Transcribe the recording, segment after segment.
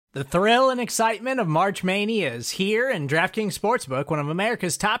The thrill and excitement of March Mania is here, and DraftKings Sportsbook, one of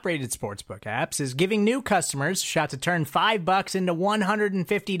America's top-rated sportsbook apps, is giving new customers a shot to turn $5 into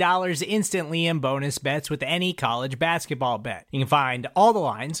 $150 instantly in bonus bets with any college basketball bet. You can find all the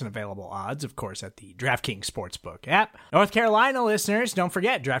lines and available odds, of course, at the DraftKings Sportsbook app. North Carolina listeners, don't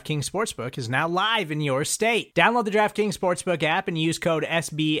forget, DraftKings Sportsbook is now live in your state. Download the DraftKings Sportsbook app and use code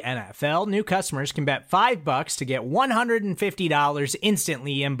SBNFL. New customers can bet $5 to get $150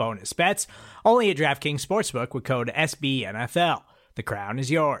 instantly in bonus bets, only at DraftKings Sportsbook with code SBNFL. The crown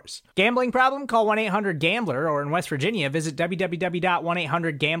is yours. Gambling problem? Call 1-800-GAMBLER, or in West Virginia, visit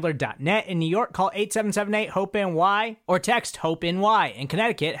www.1800gambler.net. In New York, call 8778-HOPE-NY or text HOPE-NY. In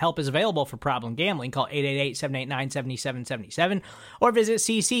Connecticut, help is available for problem gambling. Call 888-789-7777 or visit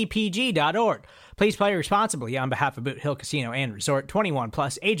ccpg.org. Please play responsibly on behalf of Boot Hill Casino and Resort. 21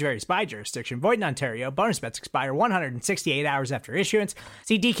 plus, age varies by jurisdiction. Void in Ontario. Bonus bets expire 168 hours after issuance.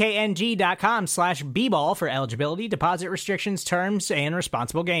 See dkng.com/bball for eligibility, deposit restrictions, terms, and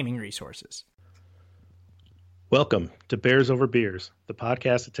responsible gaming resources. Welcome to Bears Over Beers, the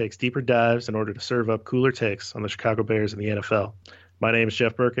podcast that takes deeper dives in order to serve up cooler takes on the Chicago Bears and the NFL. My name is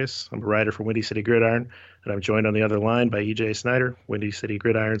Jeff Berkus. I'm a writer for Windy City Gridiron, and I'm joined on the other line by EJ Snyder, Windy City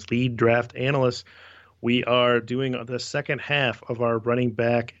Gridiron's lead draft analyst. We are doing the second half of our running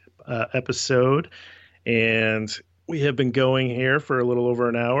back episode, and we have been going here for a little over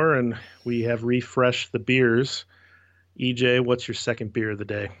an hour, and we have refreshed the beers. EJ, what's your second beer of the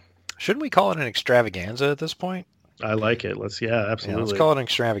day? Shouldn't we call it an extravaganza at this point? I like it. Absolutely. Yeah, let's call it an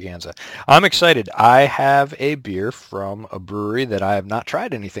extravaganza. I'm excited. I have a beer from a brewery that I have not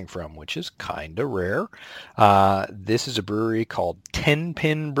tried anything from, which is kind of rare. This is a brewery called Ten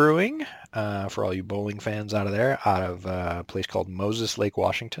Pin Brewing, for all you bowling fans out of there, out of a place called Moses Lake,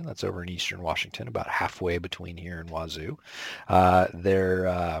 Washington. That's over in eastern Washington, about halfway between here and Wazoo.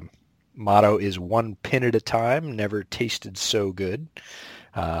 Their motto is one pin at a time, never tasted so good.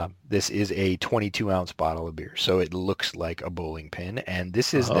 This is a 22-ounce bottle of beer, so it looks like a bowling pin, and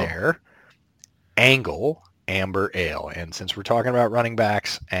this is their Angle Amber Ale. And since we're talking about running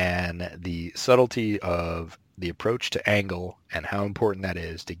backs and the subtlety of the approach to angle and how important that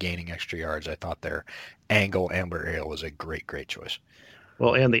is to gaining extra yards, I thought their Angle Amber Ale was a great, great choice.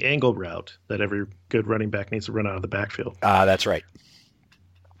 Well, and the angle route that every good running back needs to run out of the backfield. That's right.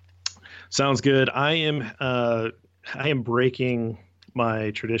 Sounds good. I am breaking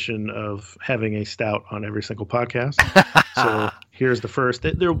my tradition of having a stout on every single podcast. So here's the first.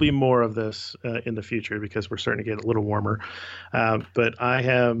 There will be more of this in the future because we're starting to get a little warmer. But I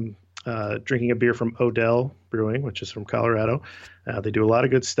am drinking a beer from Odell Brewing, which is from Colorado. They do a lot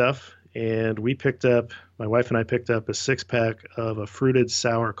of good stuff. And my wife and I picked up a 6-pack of a fruited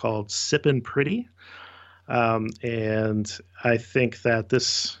sour called Sippin' Pretty. And I think that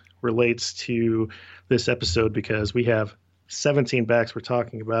this relates to this episode because we have 17 backs we're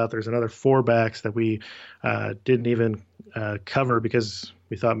talking about. There's another 4 backs that we didn't even cover because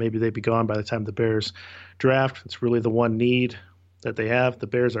we thought maybe they'd be gone by the time the Bears draft. It's really the one need that they have. The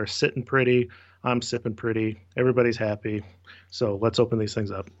Bears are sitting pretty. I'm sipping pretty. Everybody's happy. So let's open these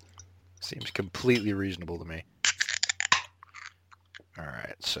things up. Seems completely reasonable to me. All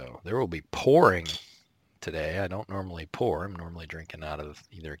right, so there will be pouring today. I don't normally pour. I'm normally drinking out of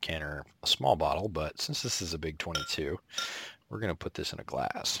either a can or a small bottle, but since this is a big 22, we're going to put this in a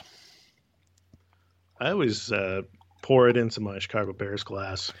glass. I always pour it into my Chicago Bears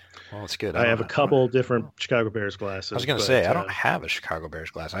glass. Well, it's good. I have a couple different Chicago Bears glasses. I was going to say, I don't have a Chicago Bears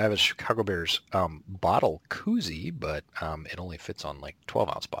glass. I have a Chicago Bears bottle koozie, but it only fits on like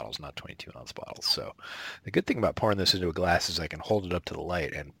 12-ounce bottles, not 22-ounce bottles. So the good thing about pouring this into a glass is I can hold it up to the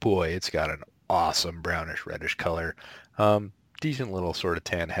light, and boy, it's got an awesome brownish reddish color. Decent little sort of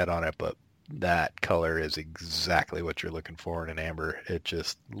tan head on it, but that color is exactly what you're looking for in an amber. It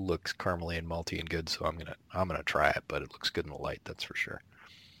just looks caramely and malty and good, so I'm gonna try it, but it looks good in the light, that's for sure.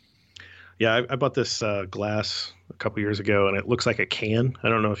 Yeah, I bought this glass a couple years ago, and it looks like a can. I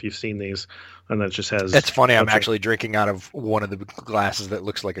don't know if you've seen these, and that just has... It's funny, I'm actually drinking out of one of the glasses that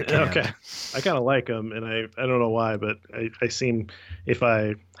looks like a can. Okay. I kind of like them, and I don't know why, but I seem, if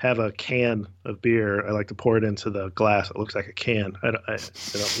I have a can of beer, I like to pour it into the glass that looks like a can. I don't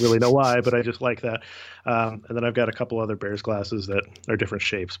really know why, but I just like that. And then I've got a couple other Bears glasses that are different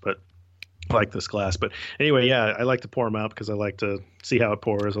shapes, but I like this glass. But anyway, yeah, I like to pour them out because I like to see how it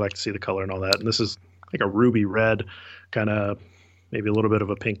pours. I like to see the color and all that. And this is like a ruby red, kind of maybe a little bit of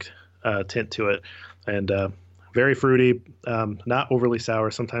a pink tint to it. And very fruity, not overly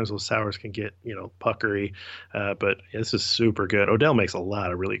sour. Sometimes those sours can get, puckery, but this is super good. Odell makes a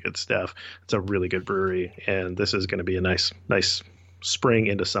lot of really good stuff. It's a really good brewery, and this is going to be a nice spring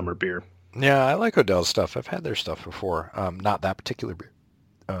into summer beer. Yeah, I like Odell's stuff. I've had their stuff before. Not that particular beer.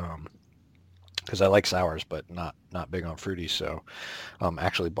 Because I like sours, but not big on fruity. So,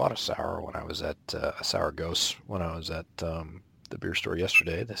 actually bought a sour when I was at a Sour Ghost when I was at the beer store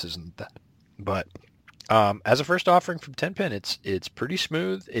yesterday. This isn't that, but as a first offering from Tenpin, it's pretty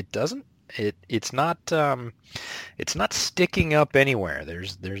smooth. It's not sticking up anywhere.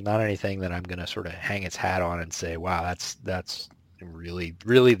 There's not anything that I'm gonna sort of hang its hat on and say, wow, that's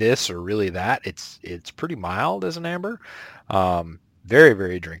really this or really that. It's pretty mild as an amber. Very,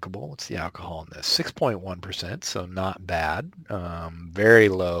 very drinkable. What's the alcohol in this? 6.1%, so not bad. Very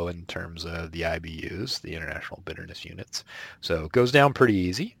low in terms of the IBUs, the International Bitterness Units. So it goes down pretty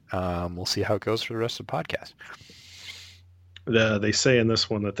easy. We'll see how it goes for the rest of the podcast. They say in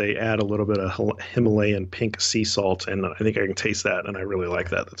this one that they add a little bit of Himalayan pink sea salt, and I think I can taste that, and I really like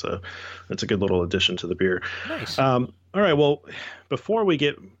that. That's a good little addition to the beer. Nice. All right, well, before we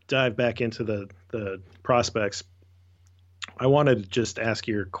dive back into the prospects, I wanted to just ask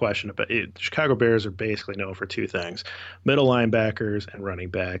you a question about it. The Chicago Bears are basically known for two things: middle linebackers and running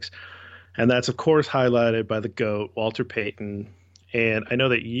backs. And that's, of course, highlighted by the GOAT, Walter Payton. And I know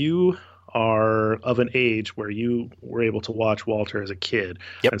that you are of an age where you were able to watch Walter as a kid.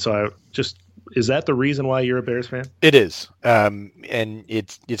 Yep. And so is that the reason why you're a Bears fan? It is. And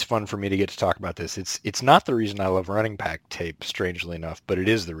it's fun for me to get to talk about this. It's not the reason I love running back tape, strangely enough, but it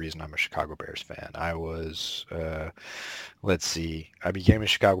is the reason I'm a Chicago Bears fan. I was, I became a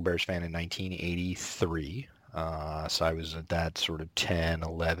Chicago Bears fan in 1983. So I was at that sort of 10,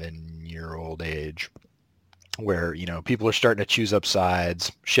 11-year-old age where, people are starting to choose up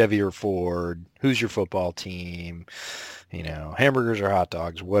sides, Chevy or Ford, who's your football team, hamburgers or hot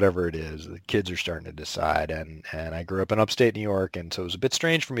dogs, whatever it is, the kids are starting to decide. And I grew up in upstate New York, and so it was a bit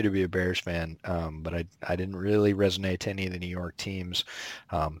strange for me to be a Bears fan, but I didn't really resonate to any of the New York teams.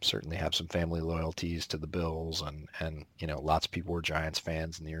 Certainly have some family loyalties to the Bills, and lots of people were Giants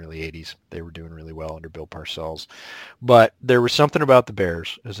fans in the early 80s. They were doing really well under Bill Parcells. But there was something about the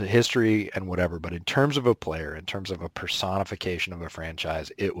Bears as a history and whatever, but in terms of a player, in terms of a personification of a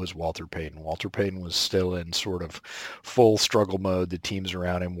franchise, it was Walter Payton. Walter Payton was still in sort of full struggle mode. The teams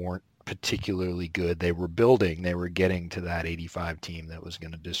around him weren't particularly good. They were getting to that 85 team that was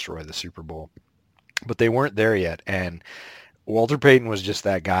going to destroy the Super Bowl, but they weren't there yet. And Walter Payton was just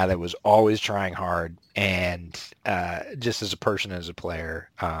that guy that was always trying hard. And just as a person, as a player,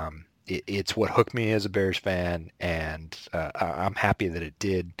 it's what hooked me as a Bears fan. And I'm happy that it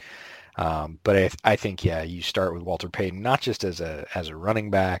did. But I think, you start with Walter Payton, not just as a running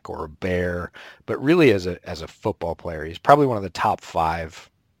back or a Bear, but really as a football player. He's probably one of the top 5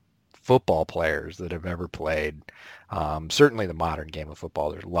 football players that have ever played. Certainly the modern game of football.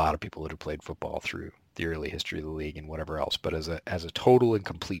 There's a lot of people that have played football through the early history of the league and whatever else. But as a total and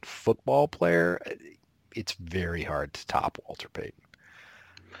complete football player, it's very hard to top Walter Payton.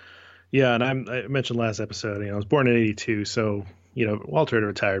 Yeah, and I mentioned last episode, I was born in 82, so Walter had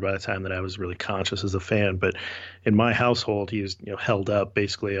retired by the time that I was really conscious as a fan. But in my household, he was held up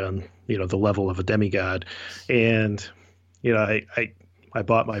basically on the level of a demigod. And I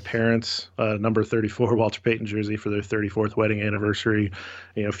bought my parents a number 34 Walter Payton jersey for their 34th wedding anniversary,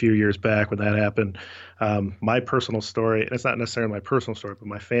 a few years back when that happened. My personal story, and it's not necessarily my personal story, but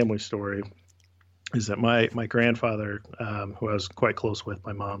my family story, is that my grandfather, who I was quite close with,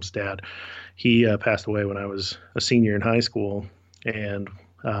 my mom's dad, he passed away when I was a senior in high school. And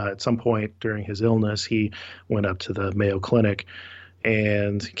at some point during his illness, he went up to the Mayo Clinic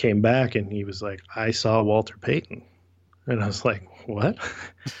and came back, and he was like, "I saw Walter Payton." And I was like, "What?"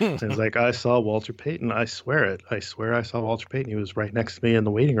 And he was like, "I saw Walter Payton. I swear it. I swear I saw Walter Payton. He was right next to me in the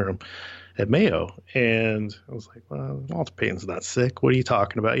waiting room at Mayo." And I was like, "Well, Walter Payton's not sick. What are you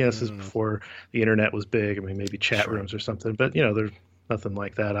talking about?" Yeah, this is before the internet was big. I mean, maybe chat rooms or something, but there's nothing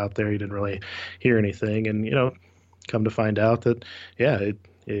like that out there. You didn't really hear anything. And, come to find out that,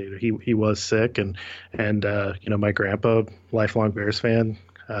 he was sick. And my grandpa, lifelong Bears fan,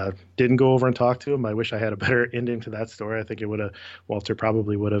 didn't go over and talk to him. I wish I had a better ending to that story. I think Walter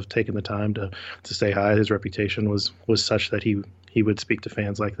probably would have taken the time to say hi. His reputation was such that he would speak to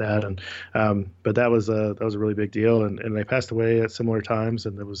fans like that. And but that was a really big deal. And they passed away at similar times,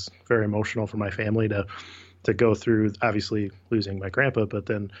 and it was very emotional for my family to go through, obviously losing my grandpa, but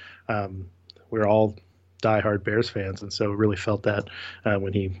then we're all diehard Bears fans, and so really felt that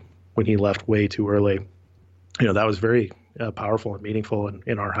when he left way too early. That was very powerful and meaningful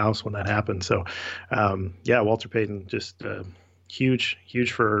in our house when that happened. So, Walter Payton just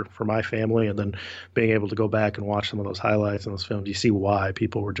huge for my family. And then being able to go back and watch some of those highlights and those films, you see why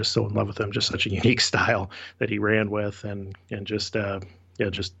people were just so in love with him. Just such a unique style that he ran with, and just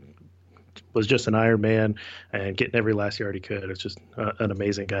just was just an Iron Man and getting every last yard he could. It's just an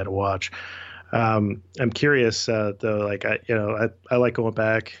amazing guy to watch. I'm curious though, like I like going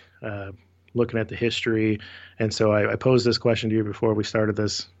back, looking at the history, and so I posed this question to you before we started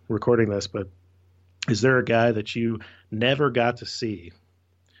recording this, but is there a guy that you never got to see?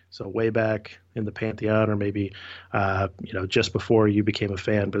 So way back in the Pantheon, or maybe just before you became a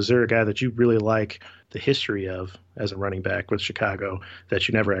fan, but is there a guy that you really like the history of as a running back with Chicago that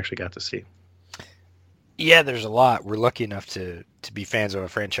you never actually got to see? Yeah, there's a lot. We're lucky enough to be fans of a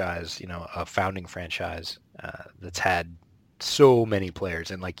franchise, a founding franchise that's had so many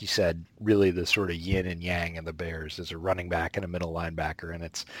players. And like you said, really the sort of yin and yang of the Bears is a running back and a middle linebacker. And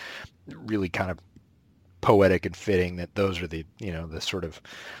it's really kind of poetic and fitting that those are the sort of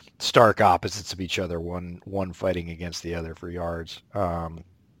stark opposites of each other, one fighting against the other for yards.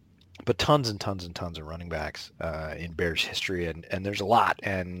 But tons and tons and tons of running backs in Bears history, and there's a lot.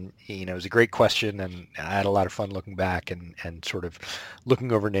 And it was a great question, and I had a lot of fun looking back and sort of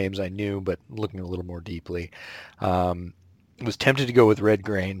looking over names I knew, but looking a little more deeply. Was tempted to go with Red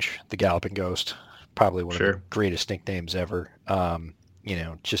Grange, the Galloping Ghost, probably one of the greatest nicknames ever.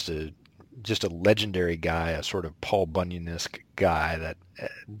 Just a legendary guy, a sort of Paul Bunyan-esque guy that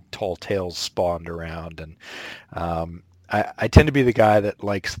tall tales spawned around, and I tend to be the guy that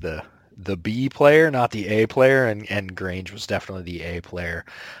likes the B player, not the A player, and Grange was definitely the A player.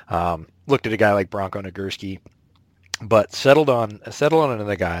 Looked at a guy like Bronco Nagurski, but settled on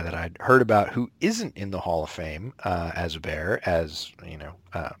another guy that I'd heard about who isn't in the Hall of Fame as a Bear, as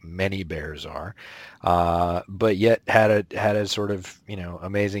many Bears are, but yet had a sort of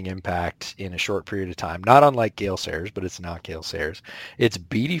amazing impact in a short period of time. Not unlike Gale Sayers, but it's not Gale Sayers. It's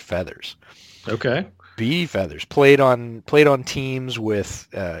Beatty Feathers. Okay. Beatty Feathers played on teams with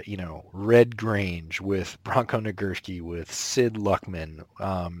Red Grange, with Bronco Nagurski, with Sid Luckman.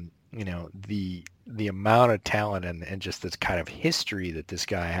 The amount of talent and just this kind of history that this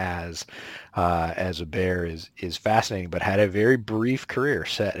guy has as a Bear is fascinating, but had a very brief career,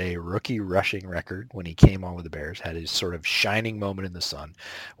 set a rookie rushing record when he came on with the Bears, had his sort of shining moment in the sun,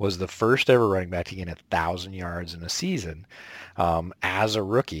 was the first ever running back to gain 1,000 yards in a season as a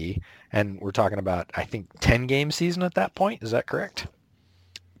rookie. And we're talking about, I think, 10-game season at that point. Is that correct?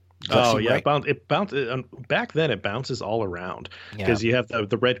 Oh yeah, right? It bounced. Back then, it bounces all around because you have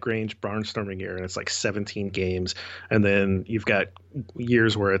the Red Grange barnstorming year, and it's like 17 games, and then you've got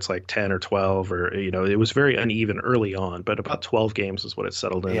years where it's like 10 or 12, or it was very uneven early on, but about 12 games is what it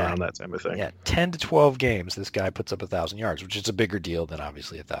settled in around that time of thing. Yeah, 10 to 12 games, this guy puts up 1,000 yards, which is a bigger deal than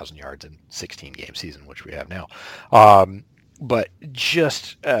obviously 1,000 yards in 16-game season, which we have now. But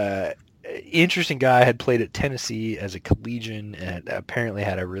just interesting guy, had played at Tennessee as a collegian and apparently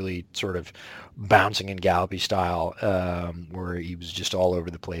had a really sort of bouncing and gallopy style where he was just all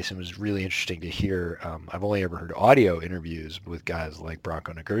over the place, and it was really interesting to hear. I've only ever heard audio interviews with guys like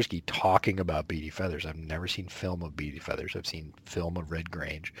Bronco Nagurski talking about Beatty Feathers. I've never seen film of Beatty Feathers. I've seen film of Red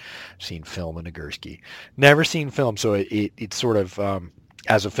Grange. I've seen film of Nagurski. Never seen film, so it sort of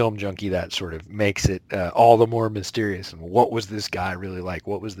as a film junkie, that sort of makes it all the more mysterious. And what was this guy really like?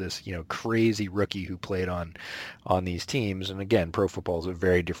 What was this, crazy rookie who played on these teams? And again, pro football is a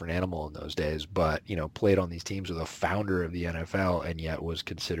very different animal in those days, but, played on these teams with a founder of the NFL and yet was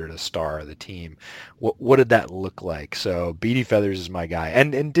considered a star of the team. What did that look like? So Beatty Feathers is my guy,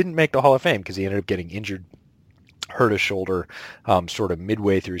 and didn't make the Hall of Fame because he ended up getting injured, hurt a shoulder sort of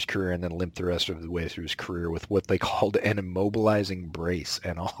midway through his career, and then limped the rest of the way through his career with what they called an immobilizing brace.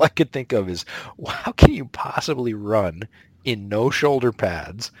 And all I could think of is, how can you possibly run in no shoulder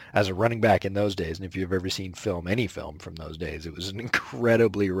pads as a running back in those days? And if you've ever seen any film from those days, it was an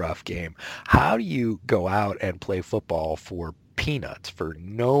incredibly rough game. How do you go out and play football for peanuts, for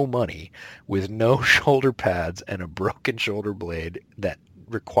no money, with no shoulder pads and a broken shoulder blade that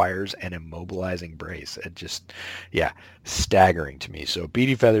requires an immobilizing brace? It just, staggering to me. So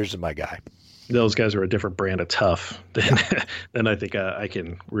Beatty Feathers is my guy. Those guys are a different brand of tough than I think I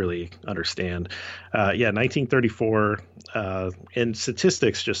can really understand. 1934, and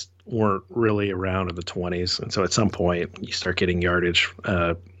statistics just weren't really around in the 20s. And so at some point you start getting yardage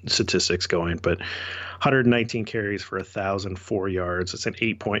statistics going, but 119 carries for 1,004 yards. It's an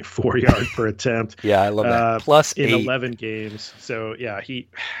 8.4 yard per attempt. Yeah, I love that. Plus in 8. 11 games. So he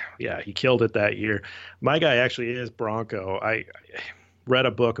killed it that year. My guy actually is Bronco. read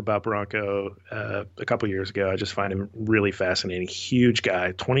a book about Bronco a couple years ago. I just find him really fascinating. Huge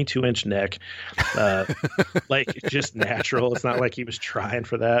guy, 22-inch neck, like just natural. It's not like he was trying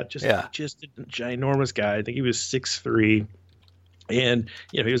for that. Just a ginormous guy. I think he was 6'3", and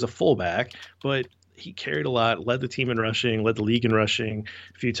he was a fullback, but he carried a lot, led the team in rushing, led the league in rushing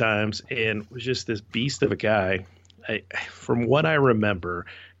a few times, and was just this beast of a guy. From what I remember,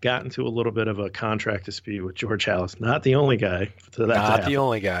 got into a little bit of a contract dispute with George Halas. Not the only guy. Not the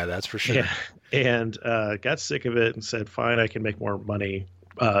only guy, that's for sure. Yeah. And got sick of it and said, fine, I can make more money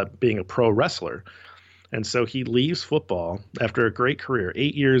being a pro wrestler. And so he leaves football after a great career,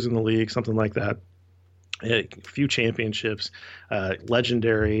 8 years in the league, something like that. A few championships,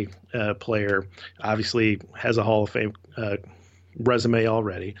 legendary player, obviously has a Hall of Fame resume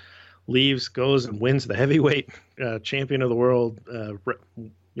already. Leaves, goes and wins the heavyweight champion of the world,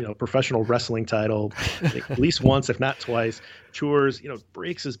 professional wrestling title at least once, if not twice. Tours,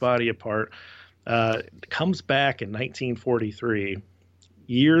 breaks his body apart. Comes back in 1943.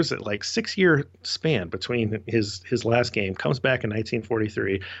 Years, like 6-year span between his last game. Comes back in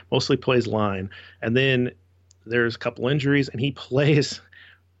 1943. Mostly plays line, and then there's a couple injuries, and he plays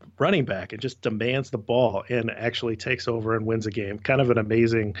running back and just demands the ball and actually takes over and wins a game. Kind of an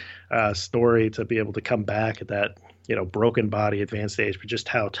amazing story to be able to come back at that, broken body, advanced age, but just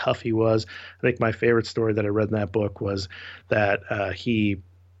how tough he was. I think my favorite story that I read in that book was that he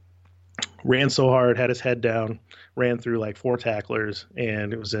ran so hard, had his head down, ran through like 4 tacklers,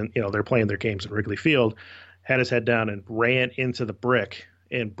 and it was in, they're playing their games in Wrigley Field, had his head down and ran into the brick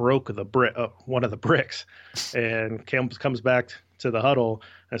and broke the brick, one of the bricks, and comes back to the huddle.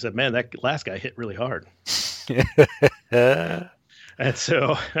 I said, man, that last guy hit really hard. And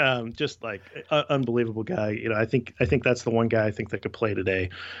so just like unbelievable guy. I think that's the one guy I think that could play today.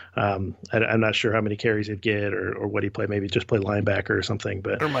 I'm not sure how many carries he'd get or what he played. Maybe just play linebacker or something.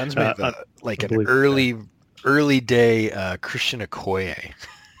 But it reminds me of an early day Christian Okoye.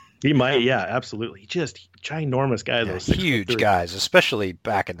 He might, yeah, absolutely. Just ginormous guy. Those huge guys, especially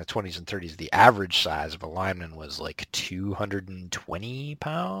back in the 20s and 30s. The average size of a lineman was like 220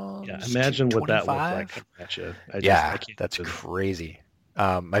 pounds. Yeah, imagine what that looked like. That's crazy.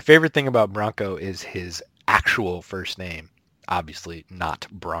 My favorite thing about Bronco is his actual first name. Obviously not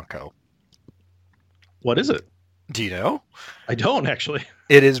Bronco. What is it? Do you know? I don't, actually.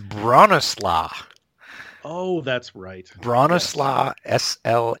 It is Bronislaw. Oh, that's right. Bronislaw,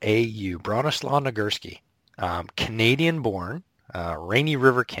 S-L-A-U, Bronislaw Nagurski, Canadian-born, Rainy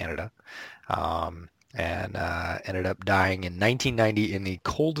River, Canada, and ended up dying in 1990 in the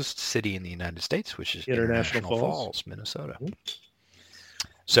coldest city in the United States, which is International Falls, Minnesota. Mm-hmm.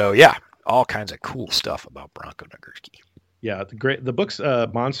 So, yeah, all kinds of cool stuff about Bronco Nagurski. Yeah, the book's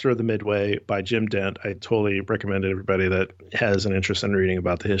Monster of the Midway by Jim Dent. I totally recommend it, everybody that has an interest in reading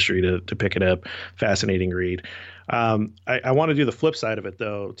about the history to pick it up. Fascinating read. I want to do the flip side of it,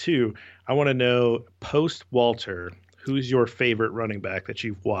 though, too. I want to know, post-Walter, who's your favorite running back that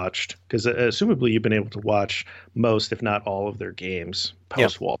you've watched? Because assumably you've been able to watch most, if not all, of their games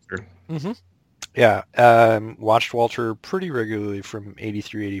post-Walter. Yeah. Mm-hmm. Yeah, watched Walter pretty regularly from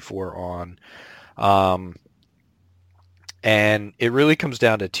 83, 84 on. And it really comes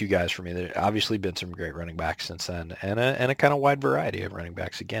down to 2 guys for me. There have obviously been some great running backs since then, and a kind of wide variety of running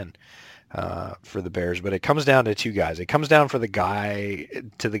backs again for the Bears. But it comes down to 2 guys. It comes down to the guy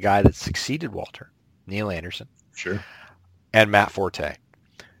that succeeded Walter, Neil Anderson, sure, and Matt Forte.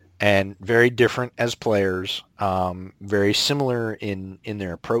 And very different as players, very similar in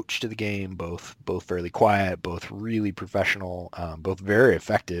their approach to the game. Both fairly quiet, both really professional, both very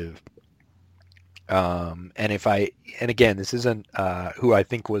effective. And again, this isn't who I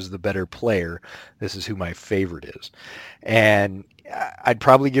think was the better player. This is who my favorite is. And I'd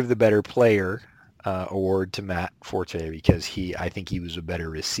probably give the better player award to Matt Forte because I think he was a better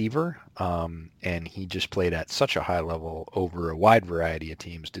receiver. And he just played at such a high level over a wide variety of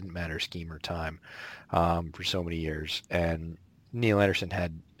teams. Didn't matter scheme or time for so many years. And Neil Anderson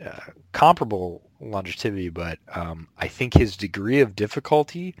had comparable longevity, but I think his degree of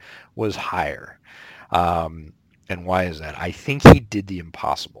difficulty was higher. And why is that? I think he did the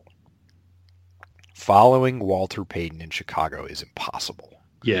impossible. Following Walter Payton in Chicago is impossible.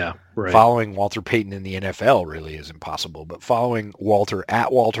 Yeah. Right. Following Walter Payton in the NFL really is impossible, but following Walter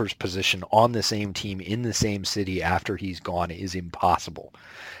at Walter's position on the same team in the same city after he's gone is impossible.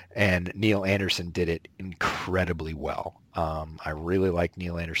 And Neil Anderson did it incredibly well. I really like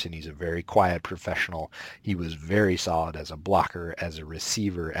Neil Anderson. He's a very quiet professional. He was very solid as a blocker, as a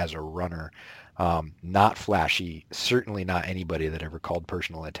receiver, as a runner. Not flashy, certainly not anybody that ever called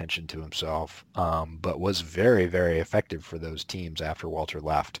personal attention to himself, but was very, very effective for those teams after Walter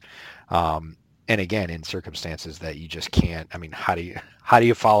left. And again, in circumstances that you just can't. I mean, how do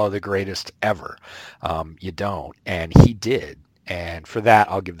you follow the greatest ever? You don't, and he did. And for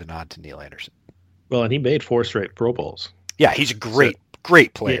that, I'll give the nod to Neil Anderson. Well, and he made 4 straight Pro Bowls. Yeah, he's a great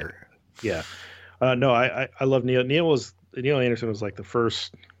player. Yeah. No, I love Neil. Neil Anderson was like the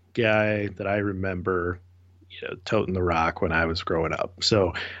first guy that I remember, toting the rock when I was growing up.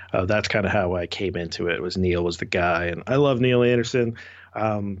 So that's kind of how I came into it. Neil was the guy, and I love Neil Anderson.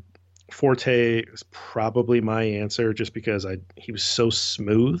 Forte is probably my answer just because he was so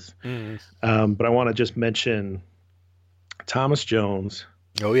smooth. But I want to just mention Thomas Jones.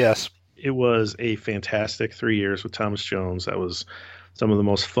 Oh, yes. It was a fantastic 3 years with Thomas Jones. That was some of the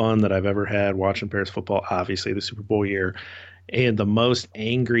most fun that I've ever had watching Bears football, obviously the Super Bowl year. And the most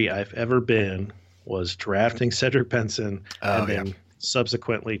angry I've ever been was drafting Cedric Benson then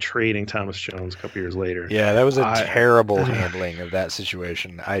subsequently trading Thomas Jones a couple years later. Yeah, that was a terrible handling of that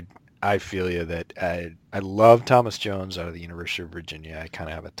situation. I feel you that I love Thomas Jones out of the University of Virginia. I kind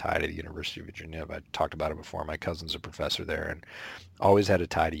of have a tie to the University of Virginia. I've talked about it before. My cousin's a professor there and always had a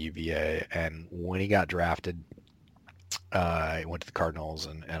tie to UVA. And when he got drafted, I went to the Cardinals,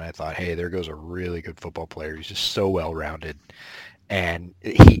 and I thought, hey, there goes a really good football player. He's just so well-rounded. And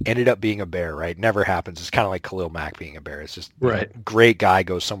he ended up being a Bear, right? Never happens. It's kind of like Khalil Mack being a Bear. It's just right. Great guy,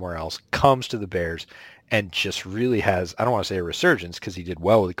 goes somewhere else, comes to the Bears, and just really has, I don't want to say a resurgence because he did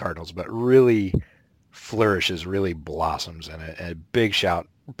well with the Cardinals, but really flourishes, really blossoms. And a big shout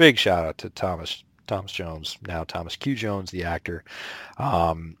out to Thomas Jones, now Thomas Q. Jones, the actor.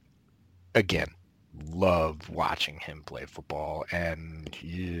 Again, love watching him play football, and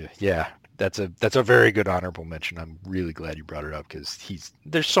yeah, that's a very good honorable mention. I'm really glad you brought it up because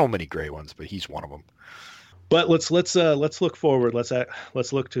there's so many great ones, but he's one of them. But let's look forward.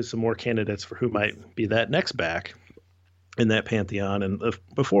 Let's look to some more candidates for who might be that next back in that pantheon. And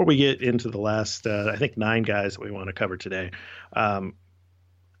before we get into the last, I think 9 guys that we want to cover today, I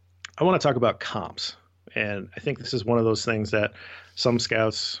want to talk about comps. And I think this is one of those things that some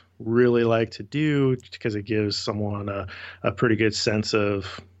scouts really like to do because it gives someone a pretty good sense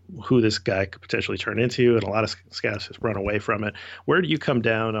of who this guy could potentially turn into, and a lot of scouts just run away from it. Where do you come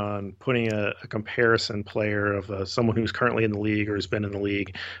down on putting a comparison player of someone who's currently in the league or has been in the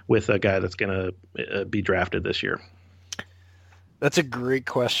league with a guy that's going to be drafted this year? That's a great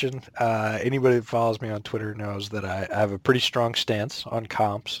question. Anybody that follows me on Twitter knows that I have a pretty strong stance on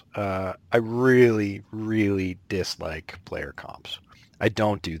comps. I really, really dislike player comps. I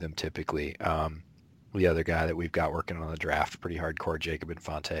don't do them typically. The other guy that we've got working on the draft pretty hardcore, Jacob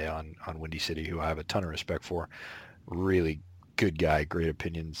Infante on Windy City, who I have a ton of respect for. Really good guy, great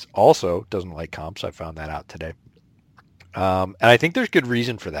opinions. Also doesn't like comps. I found that out today. And I think there's good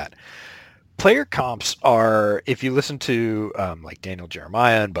reason for that. Player comps are, if you listen to like Daniel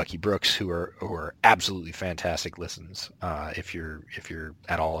Jeremiah and Bucky Brooks, who are absolutely fantastic listens, if you're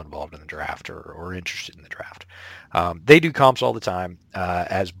at all involved in the draft or interested in the draft, they do comps all the time.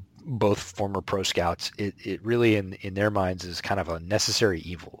 As both former pro scouts, it really in their minds is kind of a necessary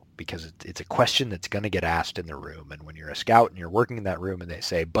evil because it's a question that's going to get asked in the room. And when you're a scout and you're working in that room and they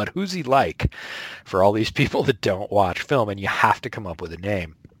say, but who's he like, for all these people that don't watch film, and you have to come up with a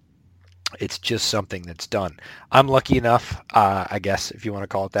name. It's just something that's done. I'm lucky enough, I guess, if you want to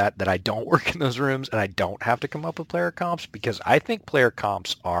call it that I don't work in those rooms and I don't have to come up with player comps because I think player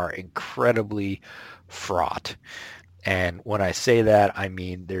comps are incredibly fraught. And when I say that, I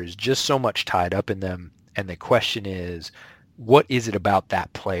mean there's just so much tied up in them. And the question is, what is it about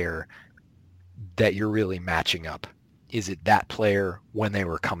that player that you're really matching up? Is it that player when they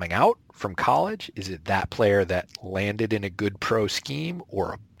were coming out from college? Is it that player that landed in a good pro scheme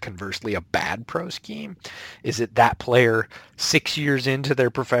or conversely a bad pro scheme? Is it that player 6 years into their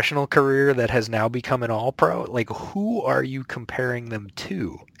professional career that has now become an all-pro? Like, who are you comparing them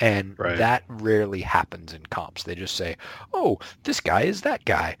to? And that rarely happens in comps. They just say, oh, this guy is that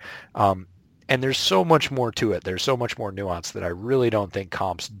guy. And there's so much more to it. There's so much more nuance that I really don't think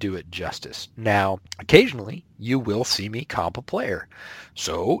comps do it justice. Now, occasionally, you will see me comp a player.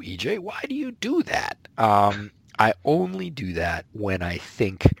 So, EJ, why do you do that? I only do that when I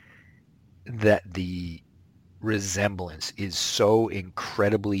think that the resemblance is so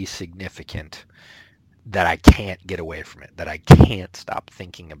incredibly significant that I can't get away from it, that I can't stop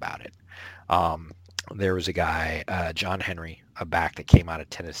thinking about it. There was a guy, John Henry, a back that came out of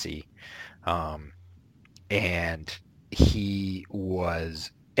Tennessee, and he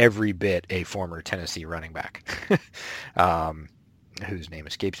was every bit a former Tennessee running back, whose name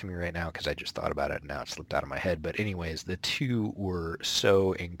escapes me right now because I just thought about it and now it slipped out of my head. But anyways, the two were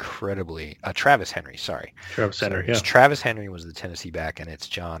so incredibly... Travis Henry, sorry. Travis Henry, yeah. Travis Henry was the Tennessee back, and it's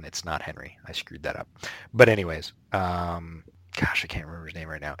John. It's not Henry. I screwed that up. But anyways, gosh, I can't remember his name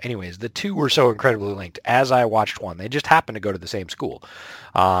right now. Anyways, the two were so incredibly linked. As I watched one, they just happened to go to the same school,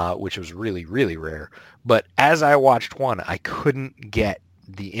 which was really, really rare. But as I watched one, I couldn't get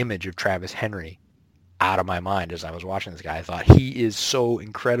the image of Travis Henry out of my mind as I was watching this guy. I thought, he is so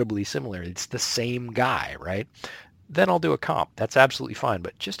incredibly similar. It's the same guy, right? Then I'll do a comp. That's absolutely fine.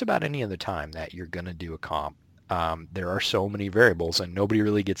 But just about any other time that you're going to do a comp, there are so many variables, and nobody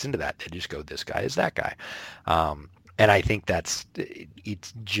really gets into that. They just go, this guy is that guy. And I think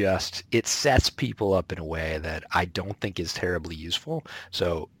it sets people up in a way that I don't think is terribly useful.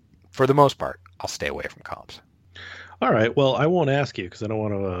 So for the most part, I'll stay away from comps. All right. Well, I won't ask you because I don't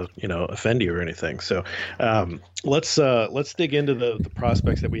want to, offend you or anything. So let's dig into the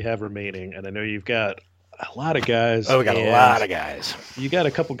prospects that we have remaining. And I know you've got a lot of guys. Oh, we got a lot of guys. You got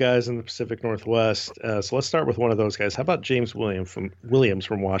a couple guys in the Pacific Northwest. So let's start with one of those guys. How about James Williams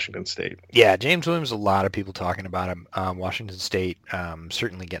from Washington State? Yeah, James Williams, a lot of people talking about him. Washington State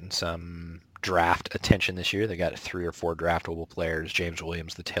certainly getting some draft attention this year. They got 3 or 4 draftable players: James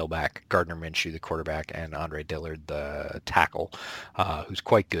Williams, the tailback; Gardner Minshew, the quarterback; and Andre Dillard, the tackle, who's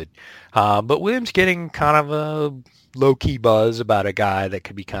quite good. But Williams getting kind of a low-key buzz about a guy that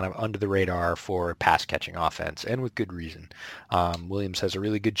could be kind of under the radar for a pass-catching offense, and with good reason. Williams has a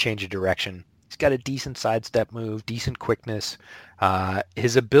really good change of direction. He's got a decent sidestep move, decent quickness.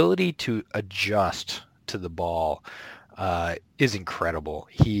 His ability to adjust to the ball is incredible.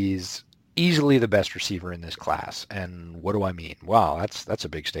 He's easily the best receiver in this class. And what do I mean? Wow, that's a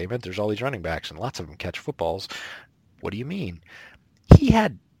big statement. There's all these running backs and lots of them catch footballs. What do you mean? He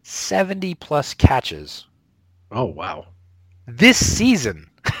had 70 plus catches. Oh, wow. This season.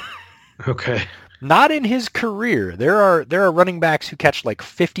 Okay. Not in his career. There are running backs who catch like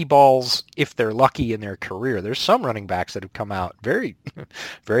 50 balls if they're lucky in their career. There's some running backs that have come out, very,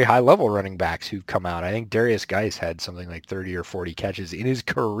 very high level running backs who've come out. I think Darius Geis had something like 30 or 40 catches in his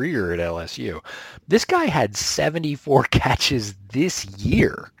career at LSU. This guy had 74 catches this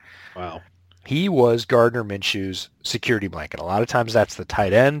year. Wow. He was Gardner Minshew's security blanket. A lot of times that's the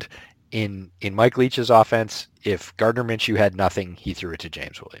tight end. In Mike Leach's offense, if Gardner Minshew had nothing, he threw it to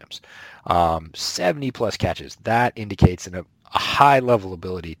James Williams. 70 plus catches. That indicates a high level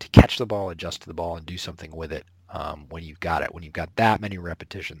ability to catch the ball, adjust to the ball, and do something with it when you've got it. When you've got that many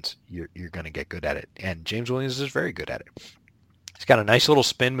repetitions, you're going to get good at it. And James Williams is very good at it. He's got a nice little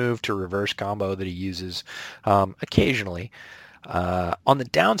spin move to reverse combo that he uses occasionally. On the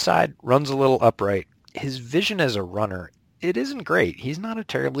downside, runs a little upright. His vision as a runner, it isn't great. He's not a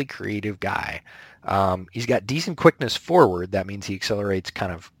terribly creative guy. He's got decent quickness forward. That means he accelerates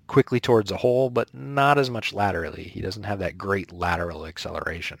kind of quickly towards a hole, but not as much laterally. He doesn't have that great lateral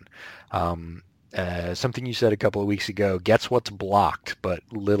acceleration. Something you said a couple of weeks ago, gets what's blocked, but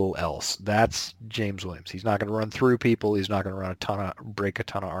little else. That's James Williams. He's not going to run through people. He's not going to break a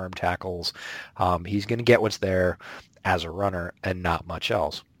ton of arm tackles. He's going to get what's there as a runner and not much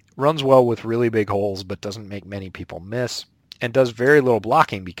else. Runs well with really big holes, but doesn't make many people miss, and does very little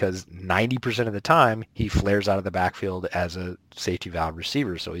blocking because 90% of the time he flares out of the backfield as a safety valve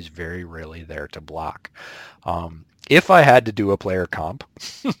receiver, so he's very rarely there to block. If I had to do a player comp,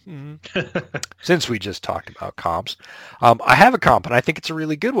 since we just talked about comps, I have a comp, and I think it's a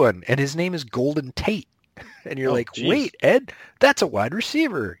really good one, and his name is Golden Tate. And you're geez. Wait, Ed, that's a wide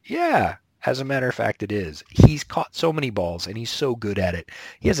receiver. Yeah. As a matter of fact, it is. He's caught so many balls, and he's so good at it.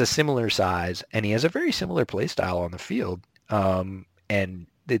 He has a similar size, and he has a very similar play style on the field. And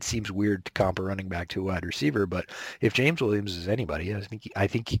it seems weird to comp a running back to a wide receiver, but if James Williams is anybody, I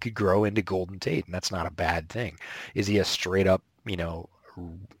think he could grow into Golden Tate, and that's not a bad thing. Is he a straight up,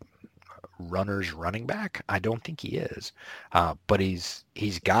 runner's running back? I don't think he is. But he's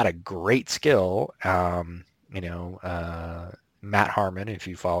got a great skill. Matt Harmon, if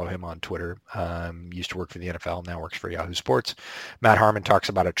you follow him on Twitter, used to work for the NFL, now works for Yahoo Sports. Matt Harmon talks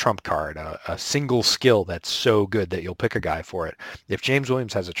about a trump card, a single skill that's so good that you'll pick a guy for it. If James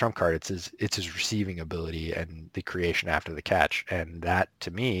Williams has a trump card, it's his receiving ability and the creation after the catch, and that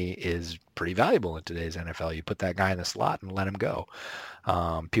to me is pretty valuable in today's NFL. You put that guy in the slot and let him go.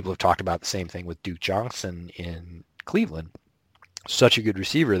 People have talked about the same thing with Duke Johnson in Cleveland. Such a good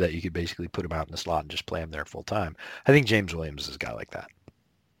receiver that you could basically put him out in the slot and just play him there full time. I think James Williams is a guy like that.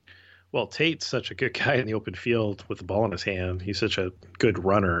 Well, Tate's such a good guy in the open field with the ball in his hand. He's such a good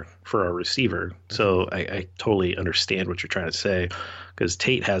runner for a receiver. So I totally understand what you're trying to say, because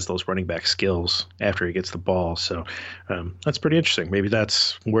Tate has those running back skills after he gets the ball. So that's pretty interesting. Maybe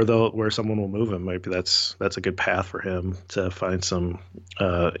that's where someone will move him. Maybe that's a good path for him to find some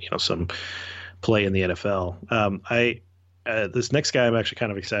some play in the NFL. This next guy I'm actually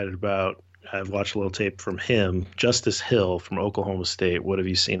kind of excited about. I've watched a little tape from him, Justice Hill from Oklahoma State. What have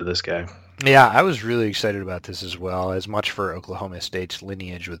you seen of this guy? Yeah, I was really excited about this as well, as much for Oklahoma State's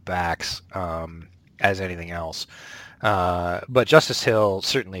lineage with backs as anything else. But Justice Hill,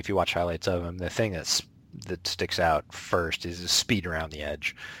 certainly if you watch highlights of him, the thing that sticks out first is his speed around the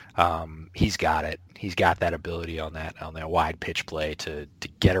edge. He's got it. He's got that ability on that wide pitch play to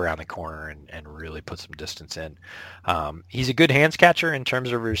get around the corner and really put some distance in. He's a good hands catcher in terms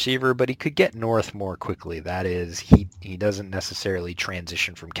of a receiver, but he could get north more quickly. That is, he doesn't necessarily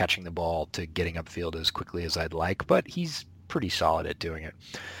transition from catching the ball to getting upfield as quickly as I'd like, but he's pretty solid at doing it.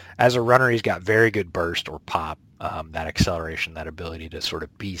 As a runner, he's got very good burst or pop, that acceleration, that ability to sort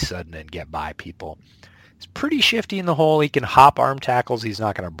of be sudden and get by people. He's pretty shifty in the hole. He can hop arm tackles. He's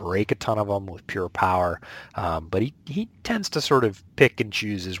not going to break a ton of them with pure power, but he tends to sort of pick and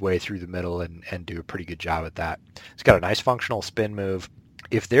choose his way through the middle and do a pretty good job at that. He's got a nice functional spin move.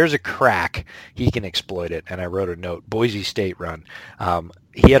 If there's a crack, he can exploit it. And I wrote a note, Boise State run.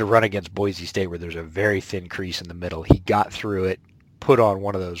 He had a run against Boise State where there's a very thin crease in the middle. He got through it, put on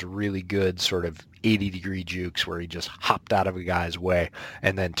one of those really good sort of 80-degree jukes where he just hopped out of a guy's way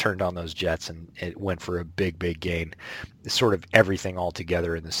and then turned on those jets, and it went for a big, big gain. It's sort of everything all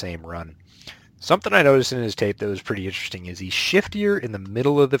together in the same run. Something I noticed in his tape that was pretty interesting is he's shiftier in the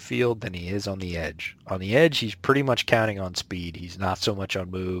middle of the field than he is on the edge. On the edge, he's pretty much counting on speed. He's not so much on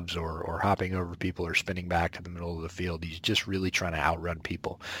moves or hopping over people or spinning back to the middle of the field. He's just really trying to outrun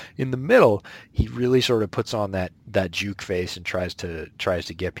people. In the middle, he really sort of puts on that juke face and tries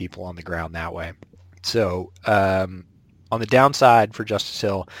to get people on the ground that way. So on the downside for Justice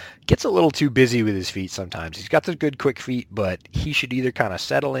Hill, gets a little too busy with his feet sometimes. He's got the good quick feet, but he should either kind of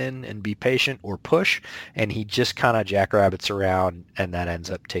settle in and be patient or push, and he just kind of jackrabbits around, and that ends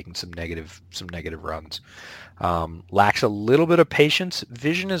up taking some negative runs. Lacks a little bit of patience.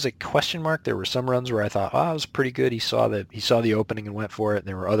 Vision is a question mark. There were some runs where I thought, that was pretty good. He saw the opening and went for it. And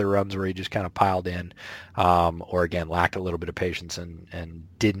there were other runs where he just kind of piled in, or again, lacked a little bit of patience and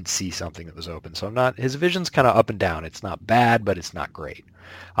didn't see something that was open. So his vision's kind of up and down. It's not bad, but it's not great.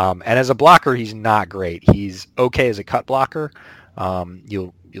 And as a blocker, he's not great. He's okay as a cut blocker.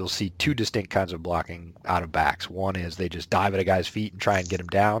 You'll see two distinct kinds of blocking out of backs. One is they just dive at a guy's feet and try and get him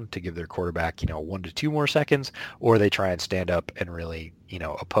down to give their quarterback, 1 to 2 more seconds, or they try and stand up and really,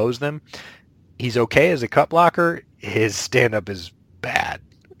 oppose them. He's okay as a cut blocker. His stand-up is bad.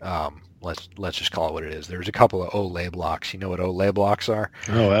 Let's just call it what it is. There's a couple of Olay blocks. You know what Olay blocks are?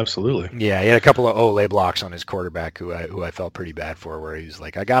 Oh, absolutely. Yeah, he had a couple of Olay blocks on his quarterback who I felt pretty bad for, where he was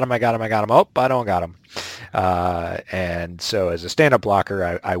like, I got him. Oh, I don't got him. And so as a stand-up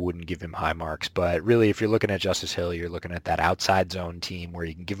blocker, I wouldn't give him high marks. But really, if you're looking at Justice Hill, you're looking at that outside zone team where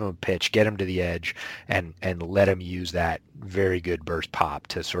you can give him a pitch, get him to the edge, and let him use that very good burst pop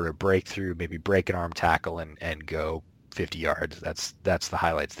to sort of break through, maybe break an arm tackle and go 50 yards. That's the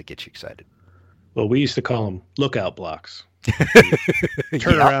highlights that get you excited. Well, we used to call them lookout blocks.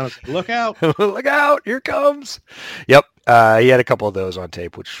 Turn around and say, look out. Look out, here comes. Yep. He had a couple of those on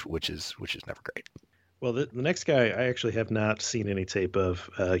tape, which is never great. Well, the next guy I actually have not seen any tape of,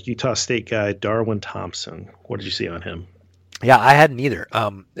 Utah State guy Darwin Thompson. What did you see on him? Yeah, I hadn't either.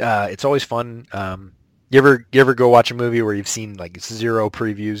 It's always fun. You ever go watch a movie where you've seen like 0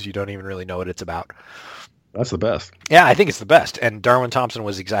 previews, you don't even really know what it's about? That's the best. Yeah, I think it's the best. And Darwin Thompson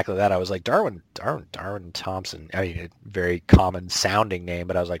was exactly that. I was like, Darwin Thompson. I mean, a very common sounding name,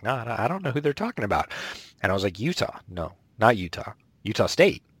 but I was like, no, I don't know who they're talking about. And I was like, Utah. No, not Utah. Utah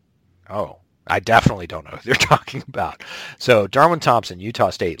State. Oh, I definitely don't know who they're talking about. So Darwin Thompson, Utah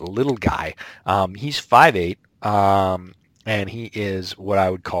State, little guy. He's 5'8", and he is what I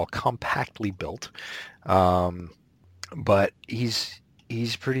would call compactly built. But he's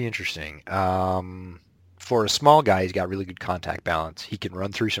pretty interesting. for a small guy, he's got really good contact balance. He can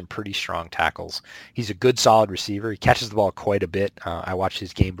run through some pretty strong tackles. He's a good, solid receiver. He catches the ball quite a bit. I watched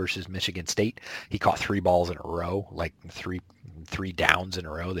his game versus Michigan State. He caught 3 balls in a row, like three downs in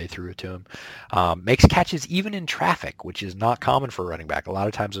a row. They threw it to him. Makes catches even in traffic, which is not common for a running back. A lot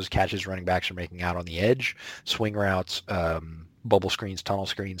of times those catches running backs are making out on the edge, swing routes, bubble screens, tunnel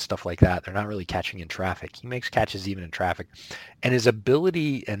screens, stuff like that. They're not really catching in traffic. He makes catches even in traffic. And his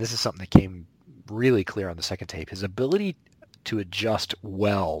ability, and this is something that came really clear on the second tape, his ability to adjust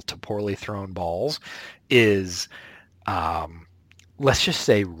well to poorly thrown balls is, let's just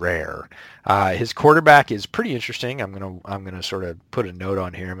say, rare. His quarterback is pretty interesting. I'm gonna sort of put a note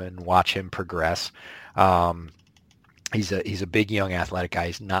on him and watch him progress. He's a big, young, athletic guy.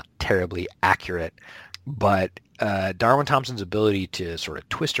 He's not terribly accurate, but Darwin Thompson's ability to sort of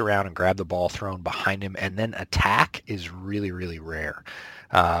twist around and grab the ball thrown behind him and then attack is really, really rare.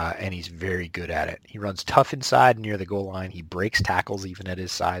 And he's very good at it. He runs tough inside near the goal line. He breaks tackles even at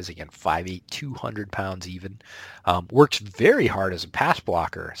his size. Again, 5'8", 200 pounds even. Works very hard as a pass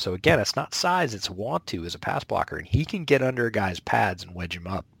blocker. So again, it's not size, it's want to as a pass blocker. And he can get under a guy's pads and wedge him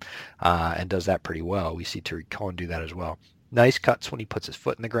up and does that pretty well. We see Tarik Cohen do that as well. Nice cuts when he puts his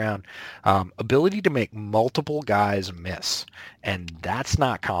foot in the ground. Ability to make multiple guys miss, and that's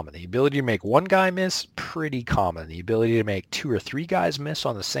not common. The ability to make one guy miss, pretty common. The ability to make 2 or 3 guys miss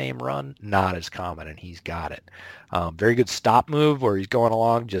on the same run, not as common, and he's got it. Very good stop move where he's going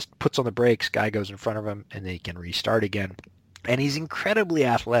along, just puts on the brakes, guy goes in front of him, and then he can restart again. And he's incredibly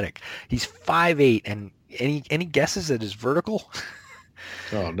athletic. He's 5'8", and any guesses at his vertical?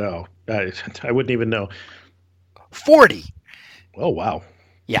 Oh, no. I wouldn't even know. 40. Oh, wow.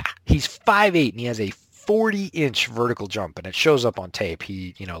 Yeah, he's 5'8", and he has a 40-inch vertical jump, and it shows up on tape.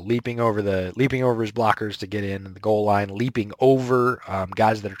 He, leaping over his blockers to get in the goal line, leaping over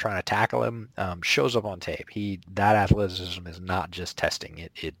guys that are trying to tackle him, shows up on tape. That athleticism is not just testing;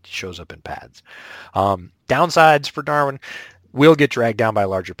 it shows up in pads. Downsides for Darwin. Will get dragged down by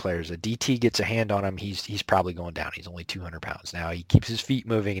larger players. A DT gets a hand on him, he's probably going down. He's only 200 pounds. Now, he keeps his feet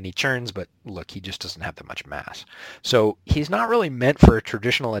moving and he churns, but look, he just doesn't have that much mass. So he's not really meant for a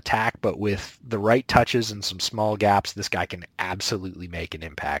traditional attack, but with the right touches and some small gaps, this guy can absolutely make an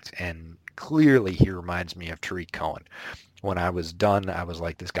impact. And clearly he reminds me of Tarik Cohen. When I was done, I was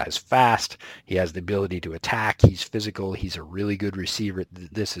like, this guy's fast. He has the ability to attack. He's physical. He's a really good receiver.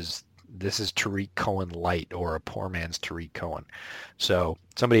 This is Tarik Cohen light, or a poor man's Tarik Cohen. So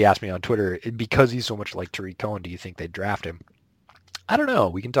somebody asked me on Twitter, because he's so much like Tarik Cohen, do you think they'd draft him? I don't know.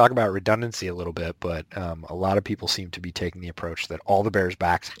 We can talk about redundancy a little bit, but a lot of people seem to be taking the approach that all the Bears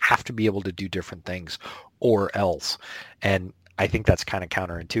backs have to be able to do different things or else. And I think that's kind of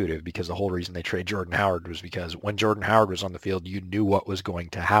counterintuitive, because the whole reason they trade Jordan Howard was because when Jordan Howard was on the field, you knew what was going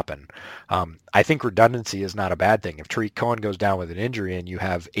to happen. I think redundancy is not a bad thing. If Tarik Cohen goes down with an injury and you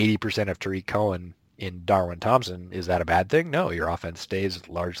have 80% of Tarik Cohen in Darwin Thompson, is that a bad thing? No, your offense stays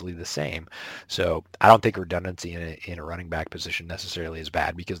largely the same. So I don't think redundancy in a running back position necessarily is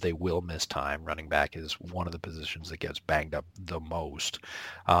bad, because they will miss time. Running back is one of the positions that gets banged up the most.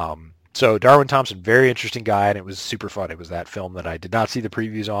 So Darwin Thompson, very interesting guy, and it was super fun. It was that film that I did not see the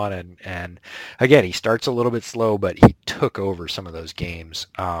previews on, and again, he starts a little bit slow, but he took over some of those games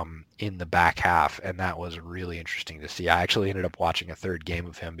in the back half, and that was really interesting to see. I actually ended up watching a third game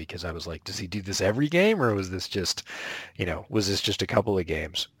of him, because I was like, does he do this every game, or was this just a couple of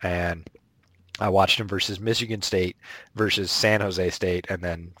games? And I watched him versus Michigan State, versus San Jose State, and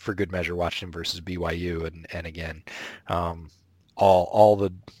then for good measure watched him versus BYU, and again,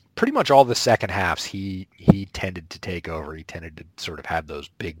 pretty much all the second halves, he tended to take over. He tended to sort of have those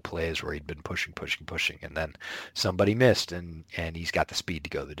big plays where he'd been pushing, and then somebody missed, and he's got the speed to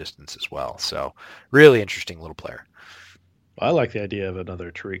go the distance as well. So really interesting little player. I like the idea of another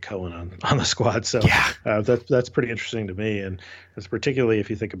Tarik Cohen on the squad. So yeah. That's pretty interesting to me, and it's particularly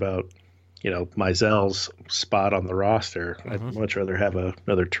if you think about Mizell's spot on the roster. Mm-hmm. I'd much rather have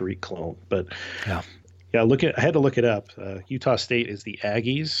another Tarik clone, but yeah. Yeah, I had to look it up. Utah State is the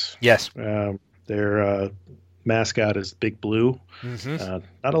Aggies. Yes. Their mascot is Big Blue. Mm-hmm.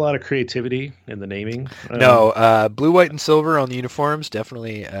 Not a lot of creativity in the naming. No, blue, white, and silver on the uniforms.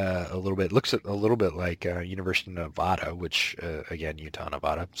 Definitely a little bit. Looks a little bit like University of Nevada, which again, Utah,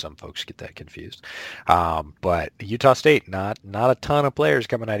 Nevada. Some folks get that confused. But Utah State, not a ton of players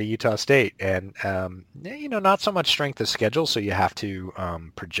coming out of Utah State, and not so much strength of schedule. So you have to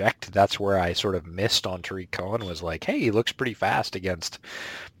project. That's where I sort of missed on Tarik Cohen. Was like, hey, he looks pretty fast against.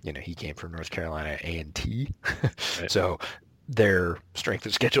 He came from North Carolina A&T. Right. So their strength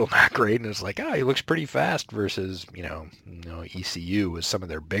of schedule not great, and it's like, oh, he looks pretty fast versus, ECU was some of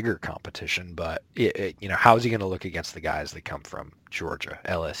their bigger competition, but how is he going to look against the guys that come from Georgia,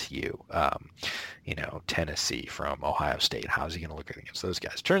 LSU, Tennessee, from Ohio State? How is he going to look against those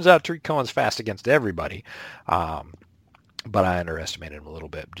guys? Turns out Tariq Cohen's fast against everybody, but I underestimated him a little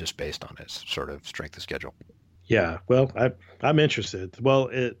bit just based on his sort of strength of schedule. Yeah, well, I'm interested. Well,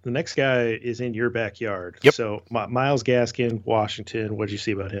 the next guy is in your backyard. Yep. So Myles Gaskin, Washington. What did you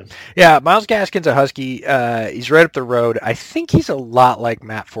see about him? Yeah, Myles Gaskin's a Husky. He's right up the road. I think he's a lot like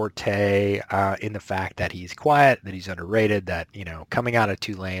Matt Forte in the fact that he's quiet, that he's underrated, that, coming out of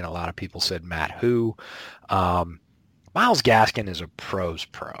Tulane, a lot of people said Matt who. Myles Gaskin is a pro's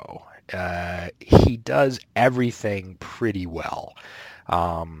pro. He does everything pretty well.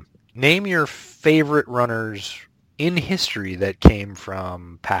 Name your favorite runners in history that came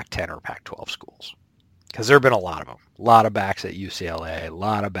from Pac-10 or Pac-12 schools. Because there have been a lot of them. A lot of backs at UCLA, a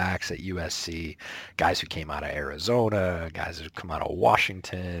lot of backs at USC, guys who came out of Arizona, guys who come out of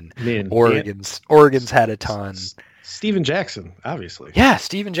Washington. Oregon's had a ton. Steven Jackson, obviously. Yeah,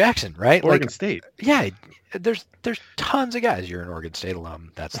 Steven Jackson, right? Oregon State. Yeah, there's tons of guys. You're an Oregon State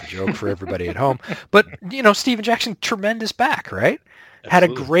alum. That's the joke for everybody at home. But, Steven Jackson, tremendous back, right? Had a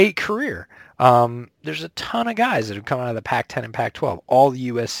great career. There's a ton of guys that have come out of the Pac-10 and Pac-12, all the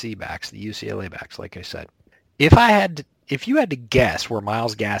USC backs, the UCLA backs, like I said. If you had to guess where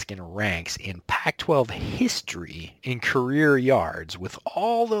Myles Gaskin ranks in Pac-12 history in career yards with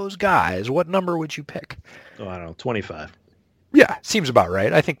all those guys, what number would you pick? Oh, I don't know, 25. Yeah, seems about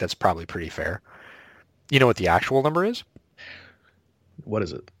right. I think that's probably pretty fair. You know what the actual number is? What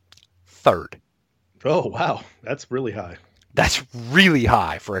is it? Third. Oh, wow. That's really high. That's really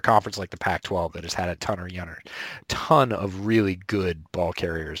high for a conference like the Pac-12 that has had a ton of really good ball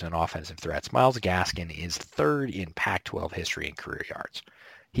carriers and offensive threats. Myles Gaskin is third in Pac-12 history in career yards.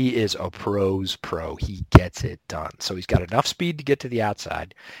 He is a pro's pro. He gets it done. So he's got enough speed to get to the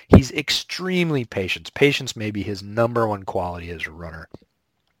outside. He's extremely patient. Patience may be his number one quality as a runner.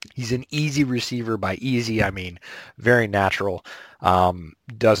 He's an easy receiver. By easy, I mean very natural.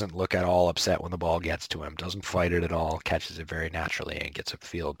 Doesn't look at all upset when the ball gets to him. Doesn't fight it at all. Catches it very naturally and gets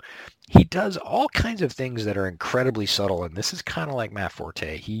upfield. He does all kinds of things that are incredibly subtle, and this is kind of like Matt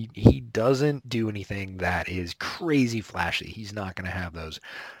Forte. He doesn't do anything that is crazy flashy. He's not going to have those,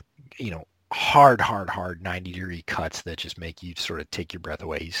 hard 90-degree cuts that just make you sort of take your breath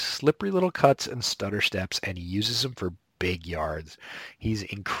away. He's slippery little cuts and stutter steps, and he uses them for big yards. He's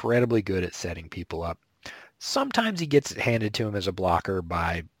incredibly good at setting people up. Sometimes he gets it handed to him as a blocker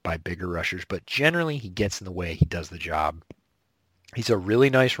by bigger rushers, but generally he gets in the way. He does the job. He's a really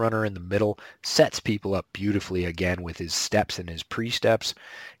nice runner in the middle, sets people up beautifully again with his steps and his pre-steps.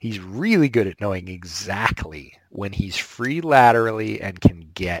 He's really good at knowing exactly when he's free laterally and can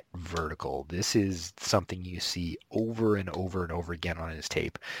get vertical. This is something you see over and over and over again on his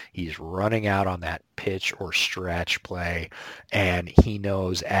tape. He's running out on that pitch or stretch play, and he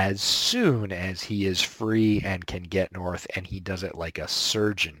knows as soon as he is free and can get north, and he does it like a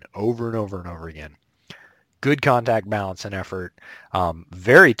surgeon over and over and over again. Good contact balance and effort.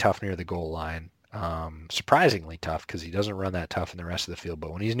 Very tough near the goal line. Surprisingly tough because he doesn't run that tough in the rest of the field.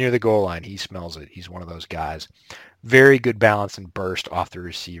 But when he's near the goal line, he smells it. He's one of those guys. Very good balance and burst off the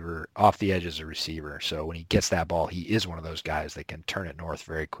receiver, off the edge as a receiver. So when he gets that ball, he is one of those guys that can turn it north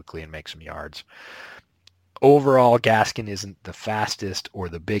very quickly and make some yards. Overall, Gaskin isn't the fastest or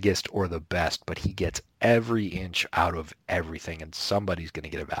the biggest or the best, but he gets every inch out of everything, and somebody's going to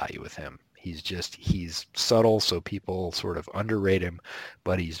get a value with him. He's subtle, so people sort of underrate him,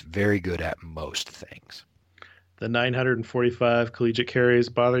 but he's very good at most things. The 945 collegiate carries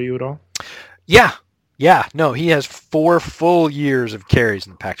bother you at all? Yeah, no, he has 4 full years of carries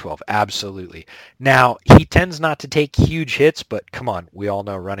in the Pac-12. Absolutely. Now, he tends not to take huge hits, but come on, we all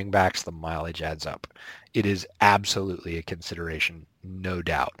know running backs, the mileage adds up. It is absolutely a consideration, no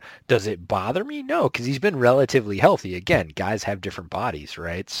doubt. Does it bother me? No, because he's been relatively healthy. Again, guys have different bodies,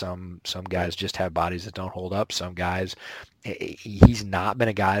 right? Some guys just have bodies that don't hold up. Some guys, he's not been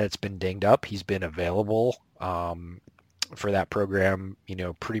a guy that's been dinged up. He's been available for that program,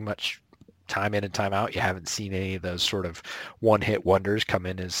 pretty much time in and time out. You haven't seen any of those sort of one-hit wonders come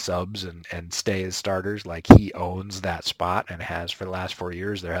in as subs and stay as starters. Like, he owns that spot and has for the last 4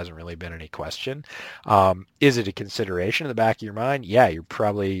 years. There hasn't really been any question. Is it a consideration in the back of your mind? Yeah, you're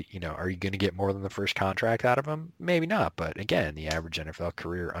probably, are you going to get more than the first contract out of him? Maybe not. But again, the average NFL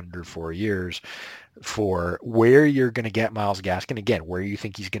career under 4 years, for where you're going to get Myles Gaskin, again, where you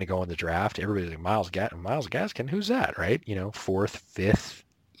think he's going to go in the draft, everybody's like, Myles Gaskin, who's that, right? 4th, 5th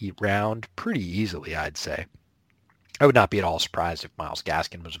round, pretty easily, I'd say. I would not be at all surprised if Myles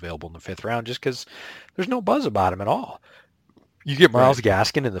Gaskin was available in the 5th round just because there's no buzz about him at all. You get Myles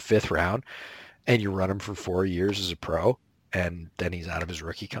Gaskin in the 5th round and you run him for 4 years as a pro and then he's out of his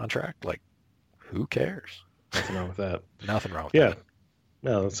rookie contract. Like, who cares? Nothing wrong with that. Nothing wrong with Yeah. that.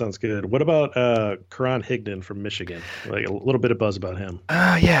 No, that sounds good. What about Karan Higdon from Michigan? Like a little bit of buzz about him.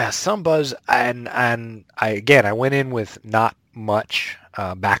 Yeah, some buzz. And I went in with not much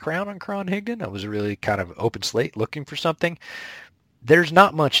background on Karan Higdon. I was really kind of open slate looking for something. There's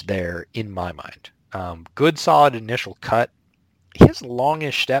not much there in my mind. Good, solid initial cut. He has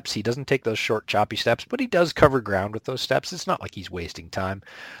longish steps. He doesn't take those short, choppy steps, but he does cover ground with those steps. It's not like he's wasting time.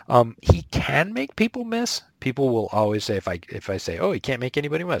 He can make people miss. People will always say, if I say, oh, he can't make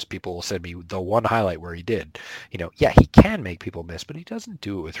anybody miss, people will send me the one highlight where he did. Yeah, he can make people miss, but he doesn't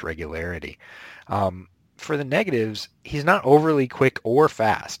do it with regularity. For the negatives, he's not overly quick or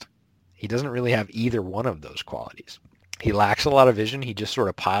fast. He doesn't really have either one of those qualities. He lacks a lot of vision. He just sort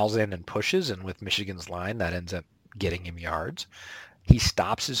of piles in and pushes, and with Michigan's line, that ends up getting him yards. He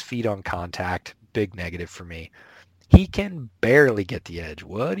stops his feet on contact. Big negative for me. He can barely get the edge.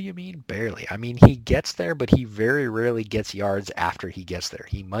 What do you mean barely? I mean, he gets there, but he very rarely gets yards after he gets there.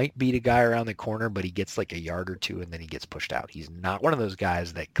 He might beat a guy around the corner, but he gets like a yard or two and then he gets pushed out. He's not one of those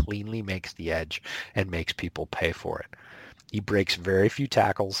guys that cleanly makes the edge and makes people pay for it. He breaks very few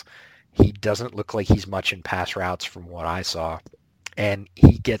tackles. He doesn't look like he's much in pass routes from what I saw. And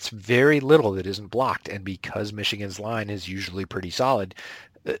he gets very little that isn't blocked. And because Michigan's line is usually pretty solid,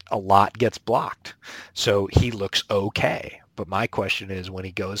 a lot gets blocked. So he looks okay. But my question is, when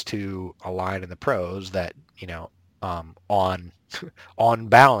he goes to a line in the pros that, on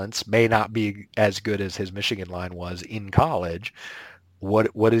balance may not be as good as his Michigan line was in college,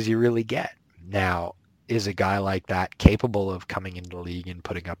 what does he really get? Now, is a guy like that capable of coming into the league and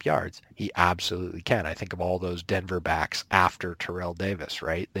putting up yards? He absolutely can. I think of all those Denver backs after Terrell Davis,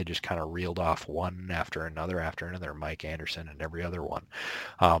 right? They just kind of reeled off one after another, Mike Anderson and every other one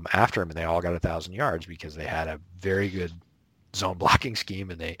after him, and they all got 1,000 yards because they had a very good zone blocking scheme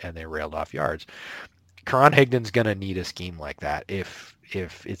and they railed off yards. Karan Higdon's going to need a scheme like that. If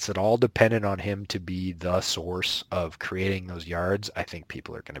it's at all dependent on him to be the source of creating those yards, I think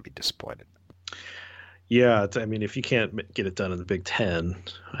people are going to be disappointed. Yeah, I mean, if you can't get it done in the Big Ten,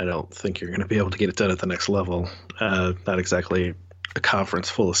 I don't think you're going to be able to get it done at the next level. Not exactly a conference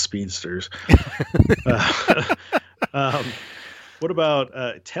full of speedsters. What about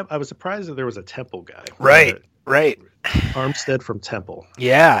I was surprised that there was a Temple guy. Right. Armstead from Temple.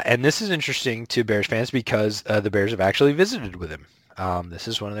 Yeah, and this is interesting to Bears fans because the Bears have actually visited with him. This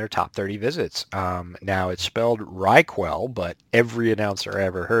is one of their top 30 visits. Now, it's spelled Ryquell, but every announcer I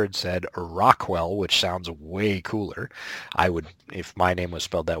ever heard said Rockwell, which sounds way cooler. If my name was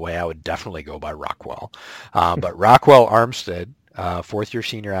spelled that way, I would definitely go by Rockwell. But Rockwell Armstead, fourth-year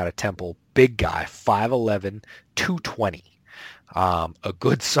senior out of Temple, big guy, 5'11", 220. A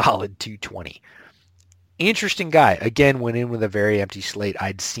good solid 220. Interesting guy. Again, went in with a very empty slate.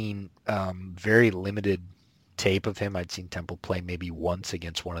 I'd seen very limited tape of him. I'd seen Temple play maybe once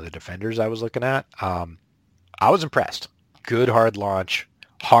against one of the defenders I was looking at. I was impressed. Good hard launch,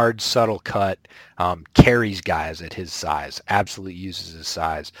 hard subtle cut, carries guys at his size, absolutely uses his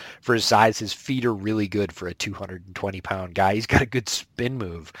size. For his size, his feet are really good for a 220-pound guy. He's got a good spin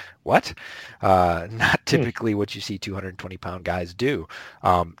move. What? Not typically what you see 220-pound guys do.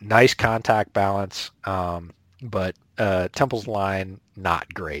 Nice contact balance, but Temple's line,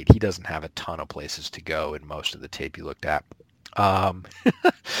 not great. He doesn't have a ton of places to go in most of the tape you looked at.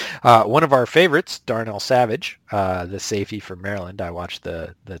 One of our favorites, Darnell Savage, the safety from Maryland. I watched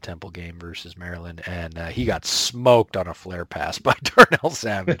the Temple game versus Maryland, and he got smoked on a flare pass by Darnell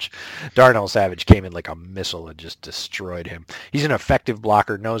Savage. Darnell Savage came in like a missile and just destroyed him. He's an effective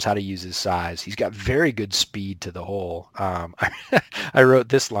blocker, knows how to use his size. He's got very good speed to the hole. I wrote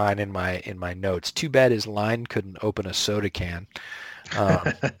this line in my notes. Too bad his line couldn't open a soda can.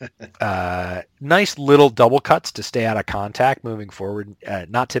 Nice little double cuts to stay out of contact moving forward.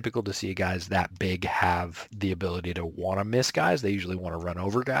 Not typical to see guys that big have the ability to want to miss guys. They usually want to run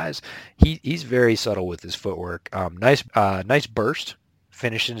over guys. He's very subtle with his footwork. Nice burst,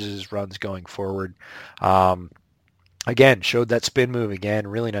 finishes his runs going forward. Again, showed that spin move again.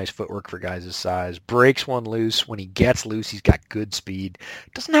 Really nice footwork for guys his size. Breaks one loose. When he gets loose, he's got good speed.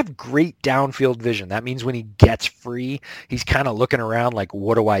 Doesn't have great downfield vision. That means when he gets free, he's kind of looking around like,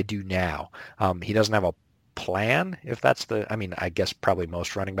 what do I do now? He doesn't have a plan, I guess probably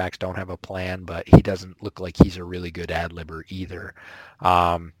most running backs don't have a plan, but he doesn't look like he's a really good ad-libber either.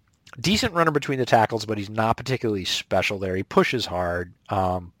 Decent runner between the tackles, but he's not particularly special there. He pushes hard,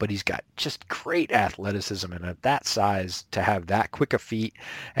 but he's got just great athleticism. And at that size, to have that quick a feet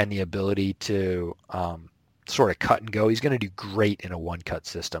and the ability to sort of cut and go, he's going to do great in a one-cut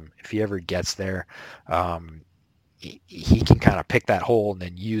system. If he ever gets there, he can kind of pick that hole and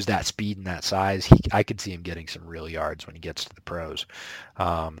then use that speed and that size. I could see him getting some real yards when he gets to the pros.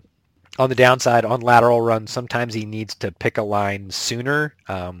 On the downside, on lateral runs, sometimes he needs to pick a line sooner.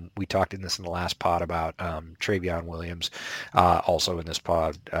 We talked in the last pod about Travion Williams, also in this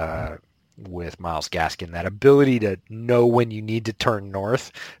pod with Myles Gaskin. That ability to know when you need to turn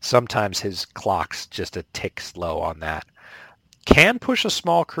north, sometimes his clock's just a tick slow on that. Can push a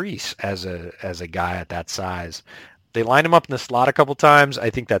small crease as a guy at that size. They lined him up in the slot a couple times. I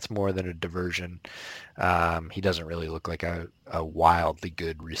think that's more than a diversion. He doesn't really look like a wildly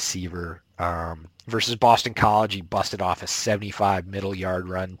good receiver. Versus Boston College, he busted off a 75 middle yard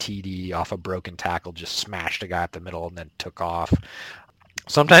run TD off a broken tackle, just smashed a guy up the middle and then took off.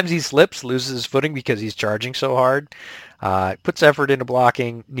 Sometimes he slips, loses his footing because he's charging so hard. Puts effort into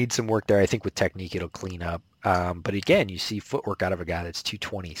blocking, needs some work there. I think with technique it'll clean up. But again, you see footwork out of a guy that's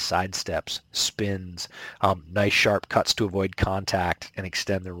 220, sidesteps, spins, nice sharp cuts to avoid contact and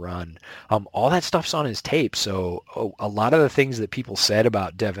extend the run. All that stuff's on his tape. So a lot of the things that people said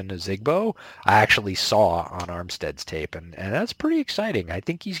about Devin Ozigbo, I actually saw on Armstead's tape. And that's pretty exciting. I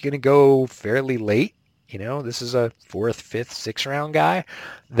think he's going to go fairly late. You know, this is a 4th, 5th, 6th round guy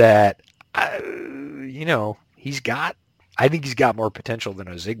that, I think he's got more potential than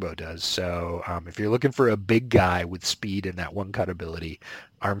Ozigbo does. So if you're looking for a big guy with speed and that one-cut ability,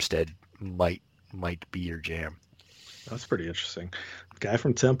 Armstead might be your jam. That's pretty interesting. Guy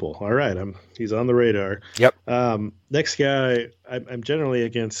from Temple. All right, he's on the radar. Yep. Next guy, I'm generally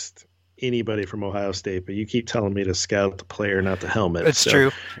against anybody from Ohio State, but you keep telling me to scout the player, not the helmet. It's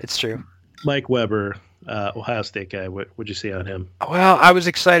true. Mike Weber, Ohio State guy. What'd you see on him? Well, I was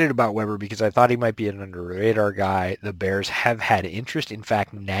excited about Weber because I thought he might be an under-the-radar guy. The Bears have had interest. In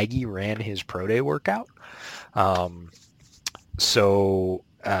fact, Nagy ran his pro day workout. That's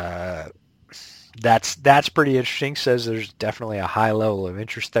pretty interesting. Says there's definitely a high level of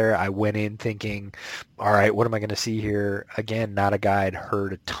interest there. I went in thinking, all right, what am I going to see here? Again, not a guy I'd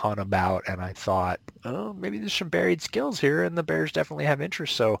heard a ton about, and I thought, oh, maybe there's some buried skills here, and the Bears definitely have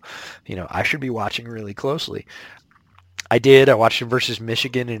interest. So, I should be watching really closely. I did. I watched him versus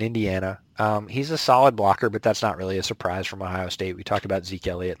Michigan and Indiana. He's a solid blocker, but that's not really a surprise from Ohio State. We talked about Zeke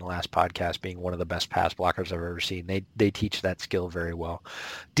Elliott in the last podcast being one of the best pass blockers I've ever seen. They teach that skill very well.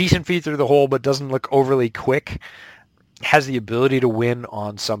 Decent feed through the hole, but doesn't look overly quick. Has the ability to win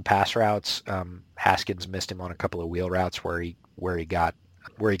on some pass routes. Haskins missed him on a couple of wheel routes where he got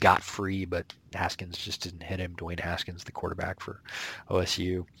free, but Haskins just didn't hit him. Dwayne Haskins, the quarterback for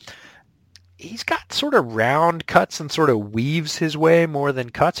OSU. He's got sort of round cuts and sort of weaves his way more than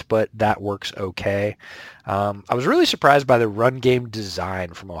cuts, but that works okay. I was really surprised by the run game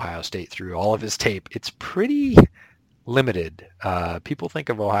design from Ohio State through all of his tape. It's pretty limited. People think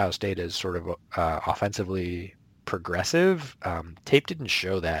of Ohio State as sort of offensively progressive. Tape didn't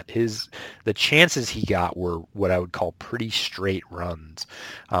show that. The chances he got were what I would call pretty straight runs.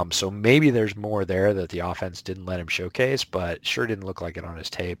 So maybe there's more there that the offense didn't let him showcase, but sure didn't look like it on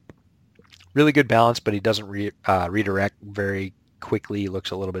his tape. Really good balance, but he doesn't redirect very quickly. He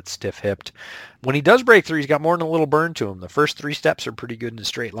looks a little bit stiff-hipped. When he does break through, he's got more than a little burn to him. The first 3 steps are pretty good in a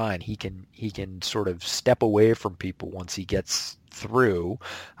straight line. He can sort of step away from people once he gets through,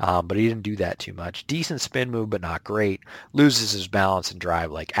 but he didn't do that too much. Decent spin move, but not great. Loses his balance and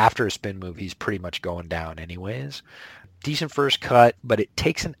drive. Like after a spin move, he's pretty much going down anyways. Decent first cut, but it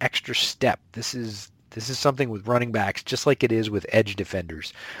takes an extra step. This is something with running backs, just like it is with edge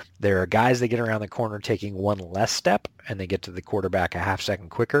defenders. There are guys that get around the corner taking one less step, and they get to the quarterback a half second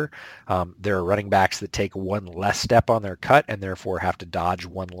quicker. There are running backs that take one less step on their cut and therefore have to dodge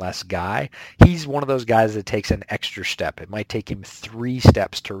one less guy. He's one of those guys that takes an extra step. It might take him 3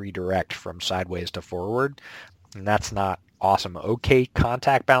 steps to redirect from sideways to forward, and that's not awesome. Okay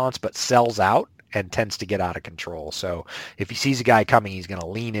contact balance, but sells out and tends to get out of control. So if he sees a guy coming, he's going to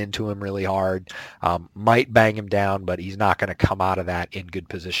lean into him really hard, might bang him down, but he's not going to come out of that in good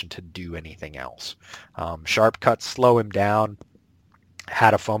position to do anything else. Sharp cuts slow him down.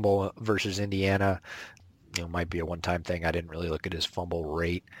 Had a fumble versus Indiana. Might be a one-time thing. I didn't really look at his fumble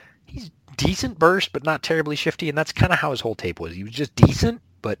rate. He's decent burst, but not terribly shifty, and that's kind of how his whole tape was. He was just decent,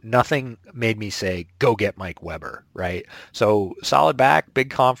 but nothing made me say, go get Mike Weber, right? So solid back, big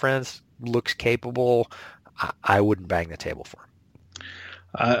conference, looks capable. I wouldn't bang the table for him.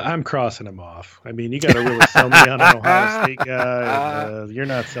 I'm crossing him off. I mean, you got to really sell me on an Ohio State guy. You're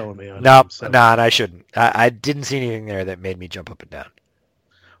not selling me on him. So. No, and I shouldn't. I didn't see anything there that made me jump up and down.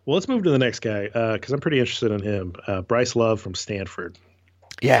 Well, let's move to the next guy because I'm pretty interested in him. Bryce Love from Stanford.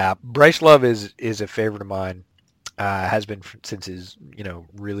 Yeah, Bryce Love is a favorite of mine. Has been since his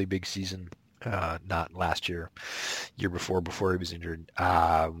really big season. Not last year before he was injured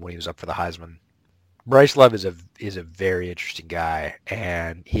when he was up for the Heisman. Bryce Love is a very interesting guy,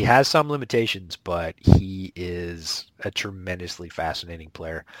 and he has some limitations, but he is a tremendously fascinating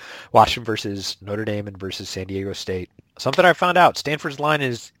player. Watched him versus Notre Dame and versus San Diego State. Something I found out, Stanford's line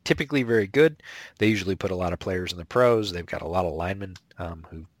is typically very good. They usually put a lot of players in the pros. They've got a lot of linemen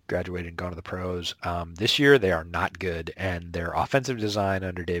who graduated and gone to the pros. This year they are not good, and their offensive design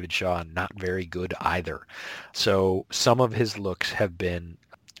under David Shaw not very good either. So some of his looks have been,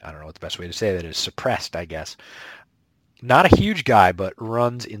 I don't know what the best way to say that is, suppressed, I guess. Not a huge guy, but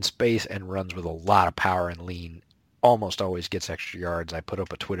runs in space and runs with a lot of power and lean. Almost always gets extra yards. I put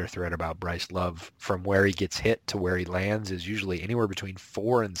up a Twitter thread about Bryce Love. From where he gets hit to where he lands is usually anywhere between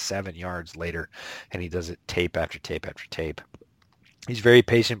 4 and 7 yards later, and he does it tape after tape after tape. He's very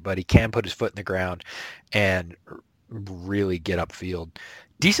patient, but he can put his foot in the ground and really get upfield.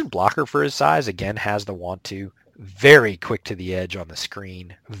 Decent blocker for his size. Again, has the want to. Very quick to the edge on the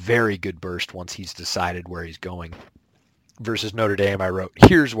screen. Very good burst once he's decided where he's going. Versus Notre Dame, I wrote,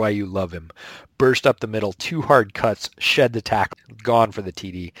 here's why you love him. Burst up the middle, 2 hard cuts, shed the tackle, gone for the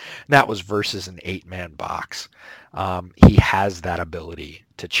TD. And that was versus an 8-man box. He has that ability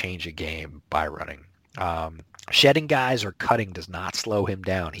to change a game by running. Shedding guys or cutting does not slow him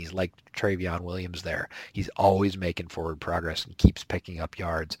down. He's like Travion Williams there. He's always making forward progress and keeps picking up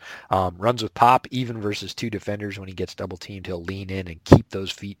yards. Runs with pop, even versus 2 defenders. When he gets double teamed, he'll lean in and keep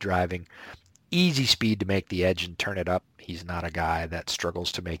those feet driving. Easy speed to make the edge and turn it up. He's not a guy that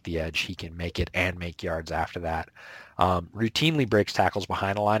struggles to make the edge. He can make it and make yards after that. Routinely breaks tackles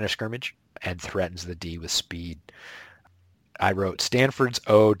behind a line of scrimmage and threatens the D with speed. I wrote, Stanford's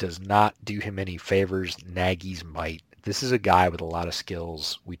O does not do him any favors. Nagy's might. This is a guy with a lot of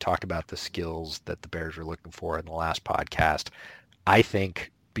skills. We talked about the skills that the Bears were looking for in the last podcast. I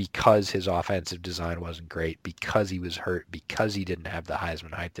think because his offensive design wasn't great, because he was hurt, because he didn't have the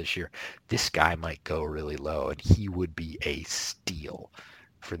Heisman hype this year, this guy might go really low, and he would be a steal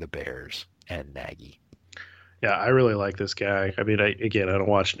for the Bears and Nagy. Yeah, I really like this guy. I mean, I don't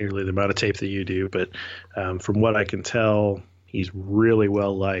watch nearly the amount of tape that you do, but from what I can tell, he's really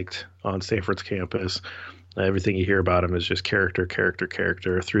well liked on Stanford's campus. Everything you hear about him is just character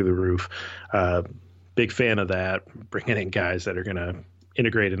through the roof. Big fan of that, bringing in guys that are going to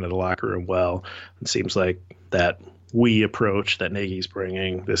integrate into the locker room well. It seems like that we approach that Nagy's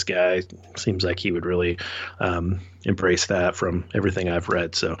bringing, this guy seems like he would really embrace that from everything I've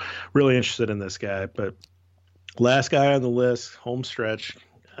read. So really interested in this guy. But last guy on the list, home stretch.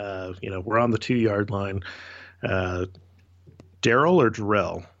 We're on the 2-yard line. Darrell or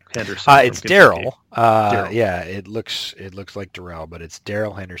Darrell Henderson? It's Darrell. Yeah, it looks like Darrell, but it's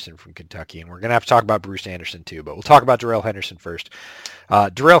Darrell Henderson from Kentucky, and we're gonna have to talk about Bruce Anderson too. But we'll talk about Darrell Henderson first.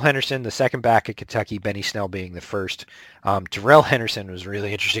 Darrell Henderson, the second back at Kentucky, Benny Snell being the first. Darrell Henderson was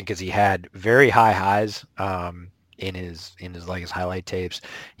really interesting because he had very high highs in his highlight tapes.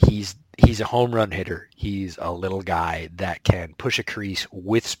 He's a home run hitter. He's a little guy that can push a crease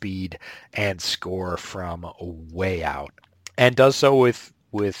with speed and score from way out, and does so with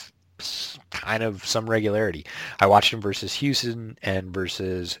kind of some regularity. I watched him versus Houston and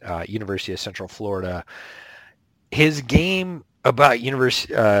versus University of Central Florida. His game about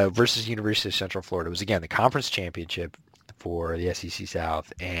versus University of Central Florida was, again, the conference championship for the SEC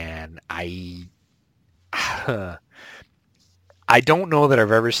South, and I don't know that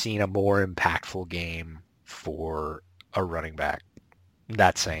I've ever seen a more impactful game for a running back.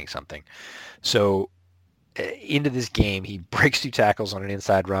 That's saying something. So into this game, he breaks 2 tackles on an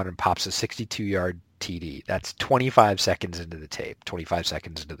inside run and pops a 62-yard TD. That's 25 seconds into the tape, 25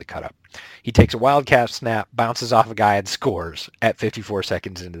 seconds into the cut-up. He takes a wildcat snap, bounces off a guy, and scores at 54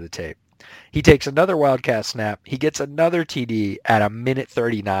 seconds into the tape. He takes another wildcat snap. He gets another TD at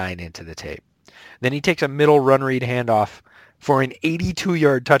 1:39 into the tape. Then he takes a middle run-read handoff for an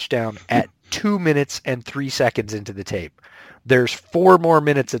 82-yard touchdown at 2 minutes and 3 seconds into the tape. There's 4 more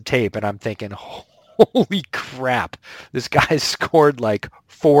minutes of tape, and I'm thinking, holy crap, this guy scored like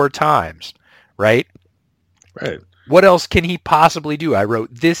 4 times, right? Right. What else can he possibly do? I wrote,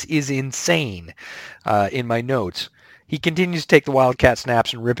 this is insane in my notes. He continues to take the wildcat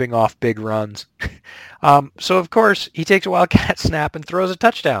snaps and ripping off big runs. So, of course, he takes a wildcat snap and throws a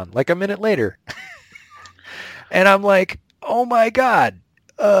touchdown like a minute later. And I'm like, oh, my God.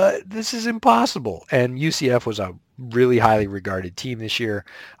 this is impossible. And UCF was a really highly regarded team this year.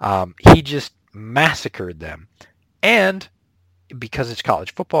 He just massacred them. And because it's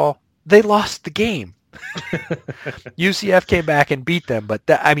college football, they lost the game. UCF came back and beat them, but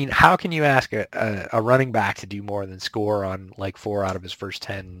how can you ask a running back to do more than score on like 4 out of his first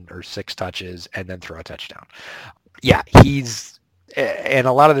 10 or 6 touches and then throw a touchdown? Yeah, and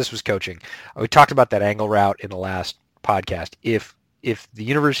a lot of this was coaching. We talked about that angle route in the last podcast. If the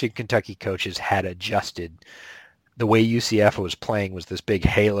University of Kentucky coaches had adjusted, the way UCF was playing was this big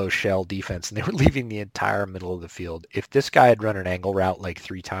halo shell defense, and they were leaving the entire middle of the field. If this guy had run an angle route like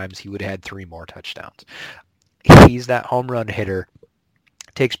 3 times, he would have had 3 more touchdowns. He's that home run hitter,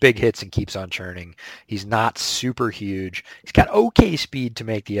 takes big hits and keeps on churning. He's not super huge. He's got okay speed to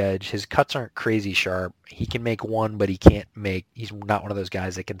make the edge. His cuts aren't crazy sharp. He can make one, but he's not one of those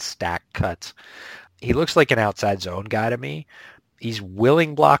guys that can stack cuts. He looks like an outside zone guy to me. He's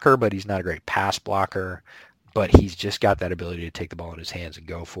willing blocker, but he's not a great pass blocker. But he's just got that ability to take the ball in his hands and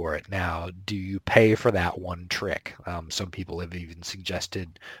go for it. Now, do you pay for that one trick? Some people have even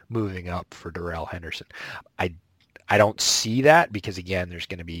suggested moving up for Darrell Henderson. I don't see that because, again, there's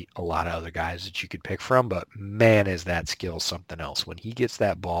going to be a lot of other guys that you could pick from. But, man, is that skill something else. When he gets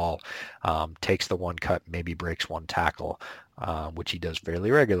that ball, takes the one cut, maybe breaks one tackle, which he does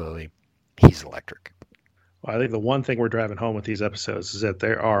fairly regularly, he's electric. Well, I think the one thing we're driving home with these episodes is that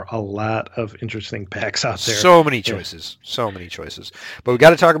there are a lot of interesting backs out there. So many choices. But we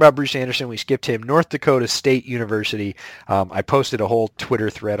got to talk about Bruce Anderson. We skipped him. North Dakota State University. I posted a whole Twitter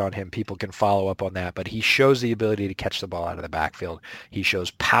thread on him. People can follow up on that. But he shows the ability to catch the ball out of the backfield. He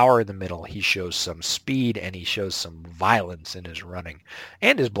shows power in the middle. He shows some speed, and he shows some violence in his running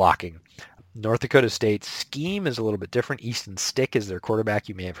and his blocking. North Dakota State's scheme is a little bit different. Easton Stick is their quarterback.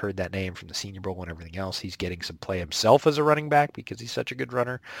 You may have heard that name from the Senior Bowl and everything else. He's getting some play himself as a running back because he's such a good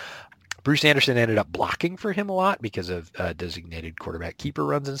runner. Bruce Anderson ended up blocking for him a lot because of designated quarterback keeper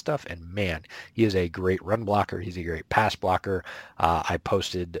runs and stuff. And, man, he is a great run blocker. He's a great pass blocker. I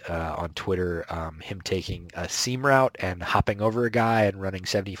posted on Twitter him taking a seam route and hopping over a guy and running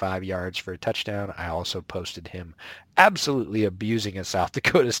 75 yards for a touchdown. I also posted him absolutely abusing a South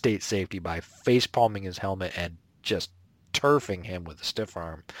Dakota State safety by face-palming his helmet and just turfing him with a stiff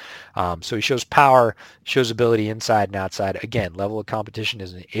arm. So he shows power, shows ability inside and outside. Again, level of competition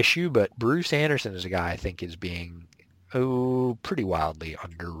is an issue, but Bruce Anderson is a guy I think is being pretty wildly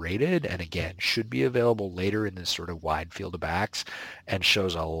underrated, and again, should be available later in this sort of wide field of backs, and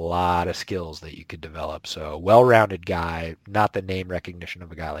shows a lot of skills that you could develop. So well-rounded guy, not the name recognition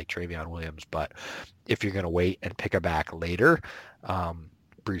of a guy like Travion Williams, but if you're going to wait and pick a back later,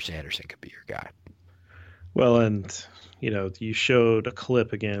 Bruce Anderson could be your guy. Well, and you showed a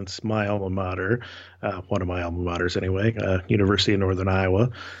clip against my alma mater, one of my alma maters anyway, University of Northern Iowa,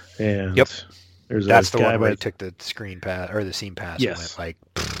 and yep. That's the guy one where he took the screen pass or the seam pass yes. and went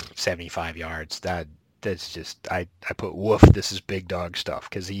like 75 yards. That's just I put woof. This is big dog stuff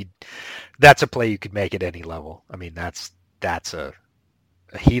because that's a play you could make at any level. I mean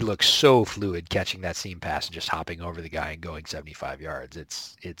he looks so fluid catching that seam pass and just hopping over the guy and going 75 yards.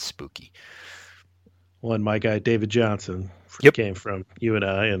 It's spooky. Well, and my guy David Johnson came from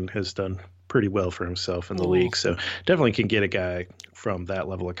UNI and has done pretty well for himself in the league. So definitely can get a guy from that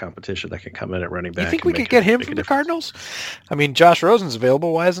level of competition that can come in at running back. You think we could get him from the Cardinals? I mean, Josh Rosen's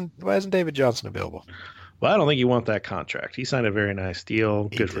available. Why isn't David Johnson available? Well, I don't think you want that contract. He signed a very nice deal.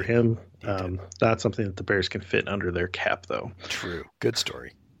 Good for him. Not something that the Bears can fit under their cap, though. True. Good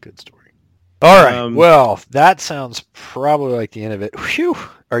story. All right. Well, that sounds probably like the end of it. Whew.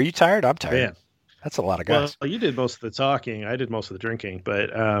 Are you tired? I'm tired. Yeah. That's a lot of guys. Well, you did most of the talking. I did most of the drinking. But,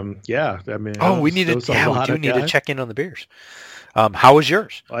 yeah, I mean. We do need to check in on the beers. How was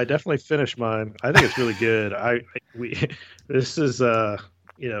yours? Well, I definitely finished mine. I think it's really good. This is,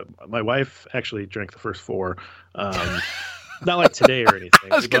 my wife actually drank the first 4. Not like today or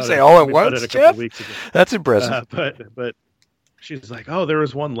anything. I was going to say all at once, Jeff? Weeks ago. That's impressive. But she was like, "Oh, there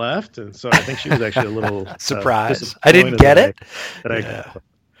was one left," and so I think she was actually a little surprised. I didn't get it.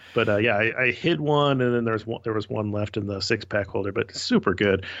 But I hid one, and then there was one left in the 6-pack holder. But super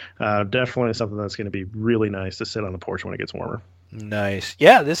good. Definitely something that's going to be really nice to sit on the porch when it gets warmer. Nice.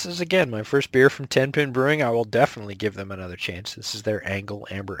 Yeah, this is, again, my first beer from 10 Pin Brewing. I will definitely give them another chance. This is their Angle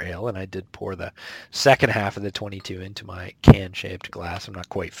Amber Ale, and I did pour the second half of the 22 into my can-shaped glass. I'm not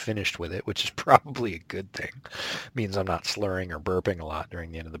quite finished with it, which is probably a good thing. It means I'm not slurring or burping a lot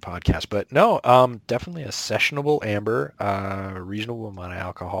during the end of the podcast. But no, definitely a sessionable amber, reasonable amount of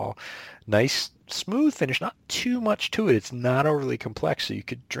alcohol. Nice, smooth finish. Not too much to it. It's not overly complex, so you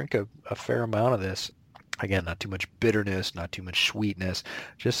could drink a fair amount of this. Again, not too much bitterness, not too much sweetness,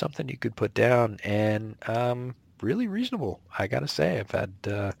 just something you could put down and really reasonable. I gotta say, I've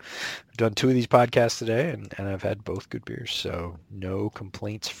done 2 of these podcasts today, and I've had both good beers, so no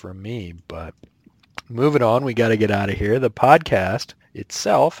complaints from me. But moving on, we got to get out of here. The podcast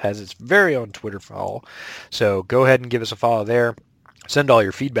itself has its very own Twitter follow, so go ahead and give us a follow there. Send all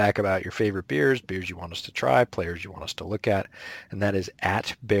your feedback about your favorite beers you want us to try, players you want us to look at, and that is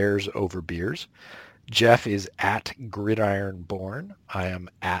at Bears Over Beers. Jeff is at Gridironborn. I am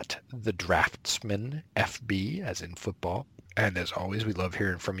at The Draftsman FB, as in football. And as always, we love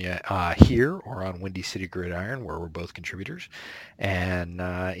hearing from you here or on Windy City Gridiron, where we're both contributors. And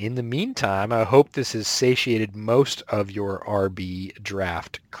in the meantime, I hope this has satiated most of your RB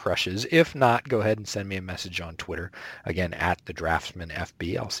draft crushes. If not, go ahead and send me a message on Twitter. Again, at The Draftsman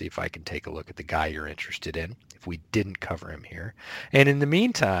FB. I'll see if I can take a look at the guy you're interested in, if we didn't cover him here. And in the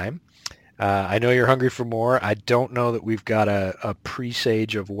meantime, I know you're hungry for more. I don't know that we've got a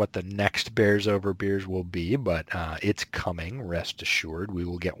presage of what the next Bears Over Beers will be, but it's coming, rest assured. We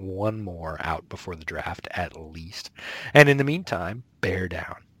will get one more out before the draft at least. And in the meantime, bear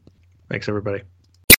down. Thanks, everybody.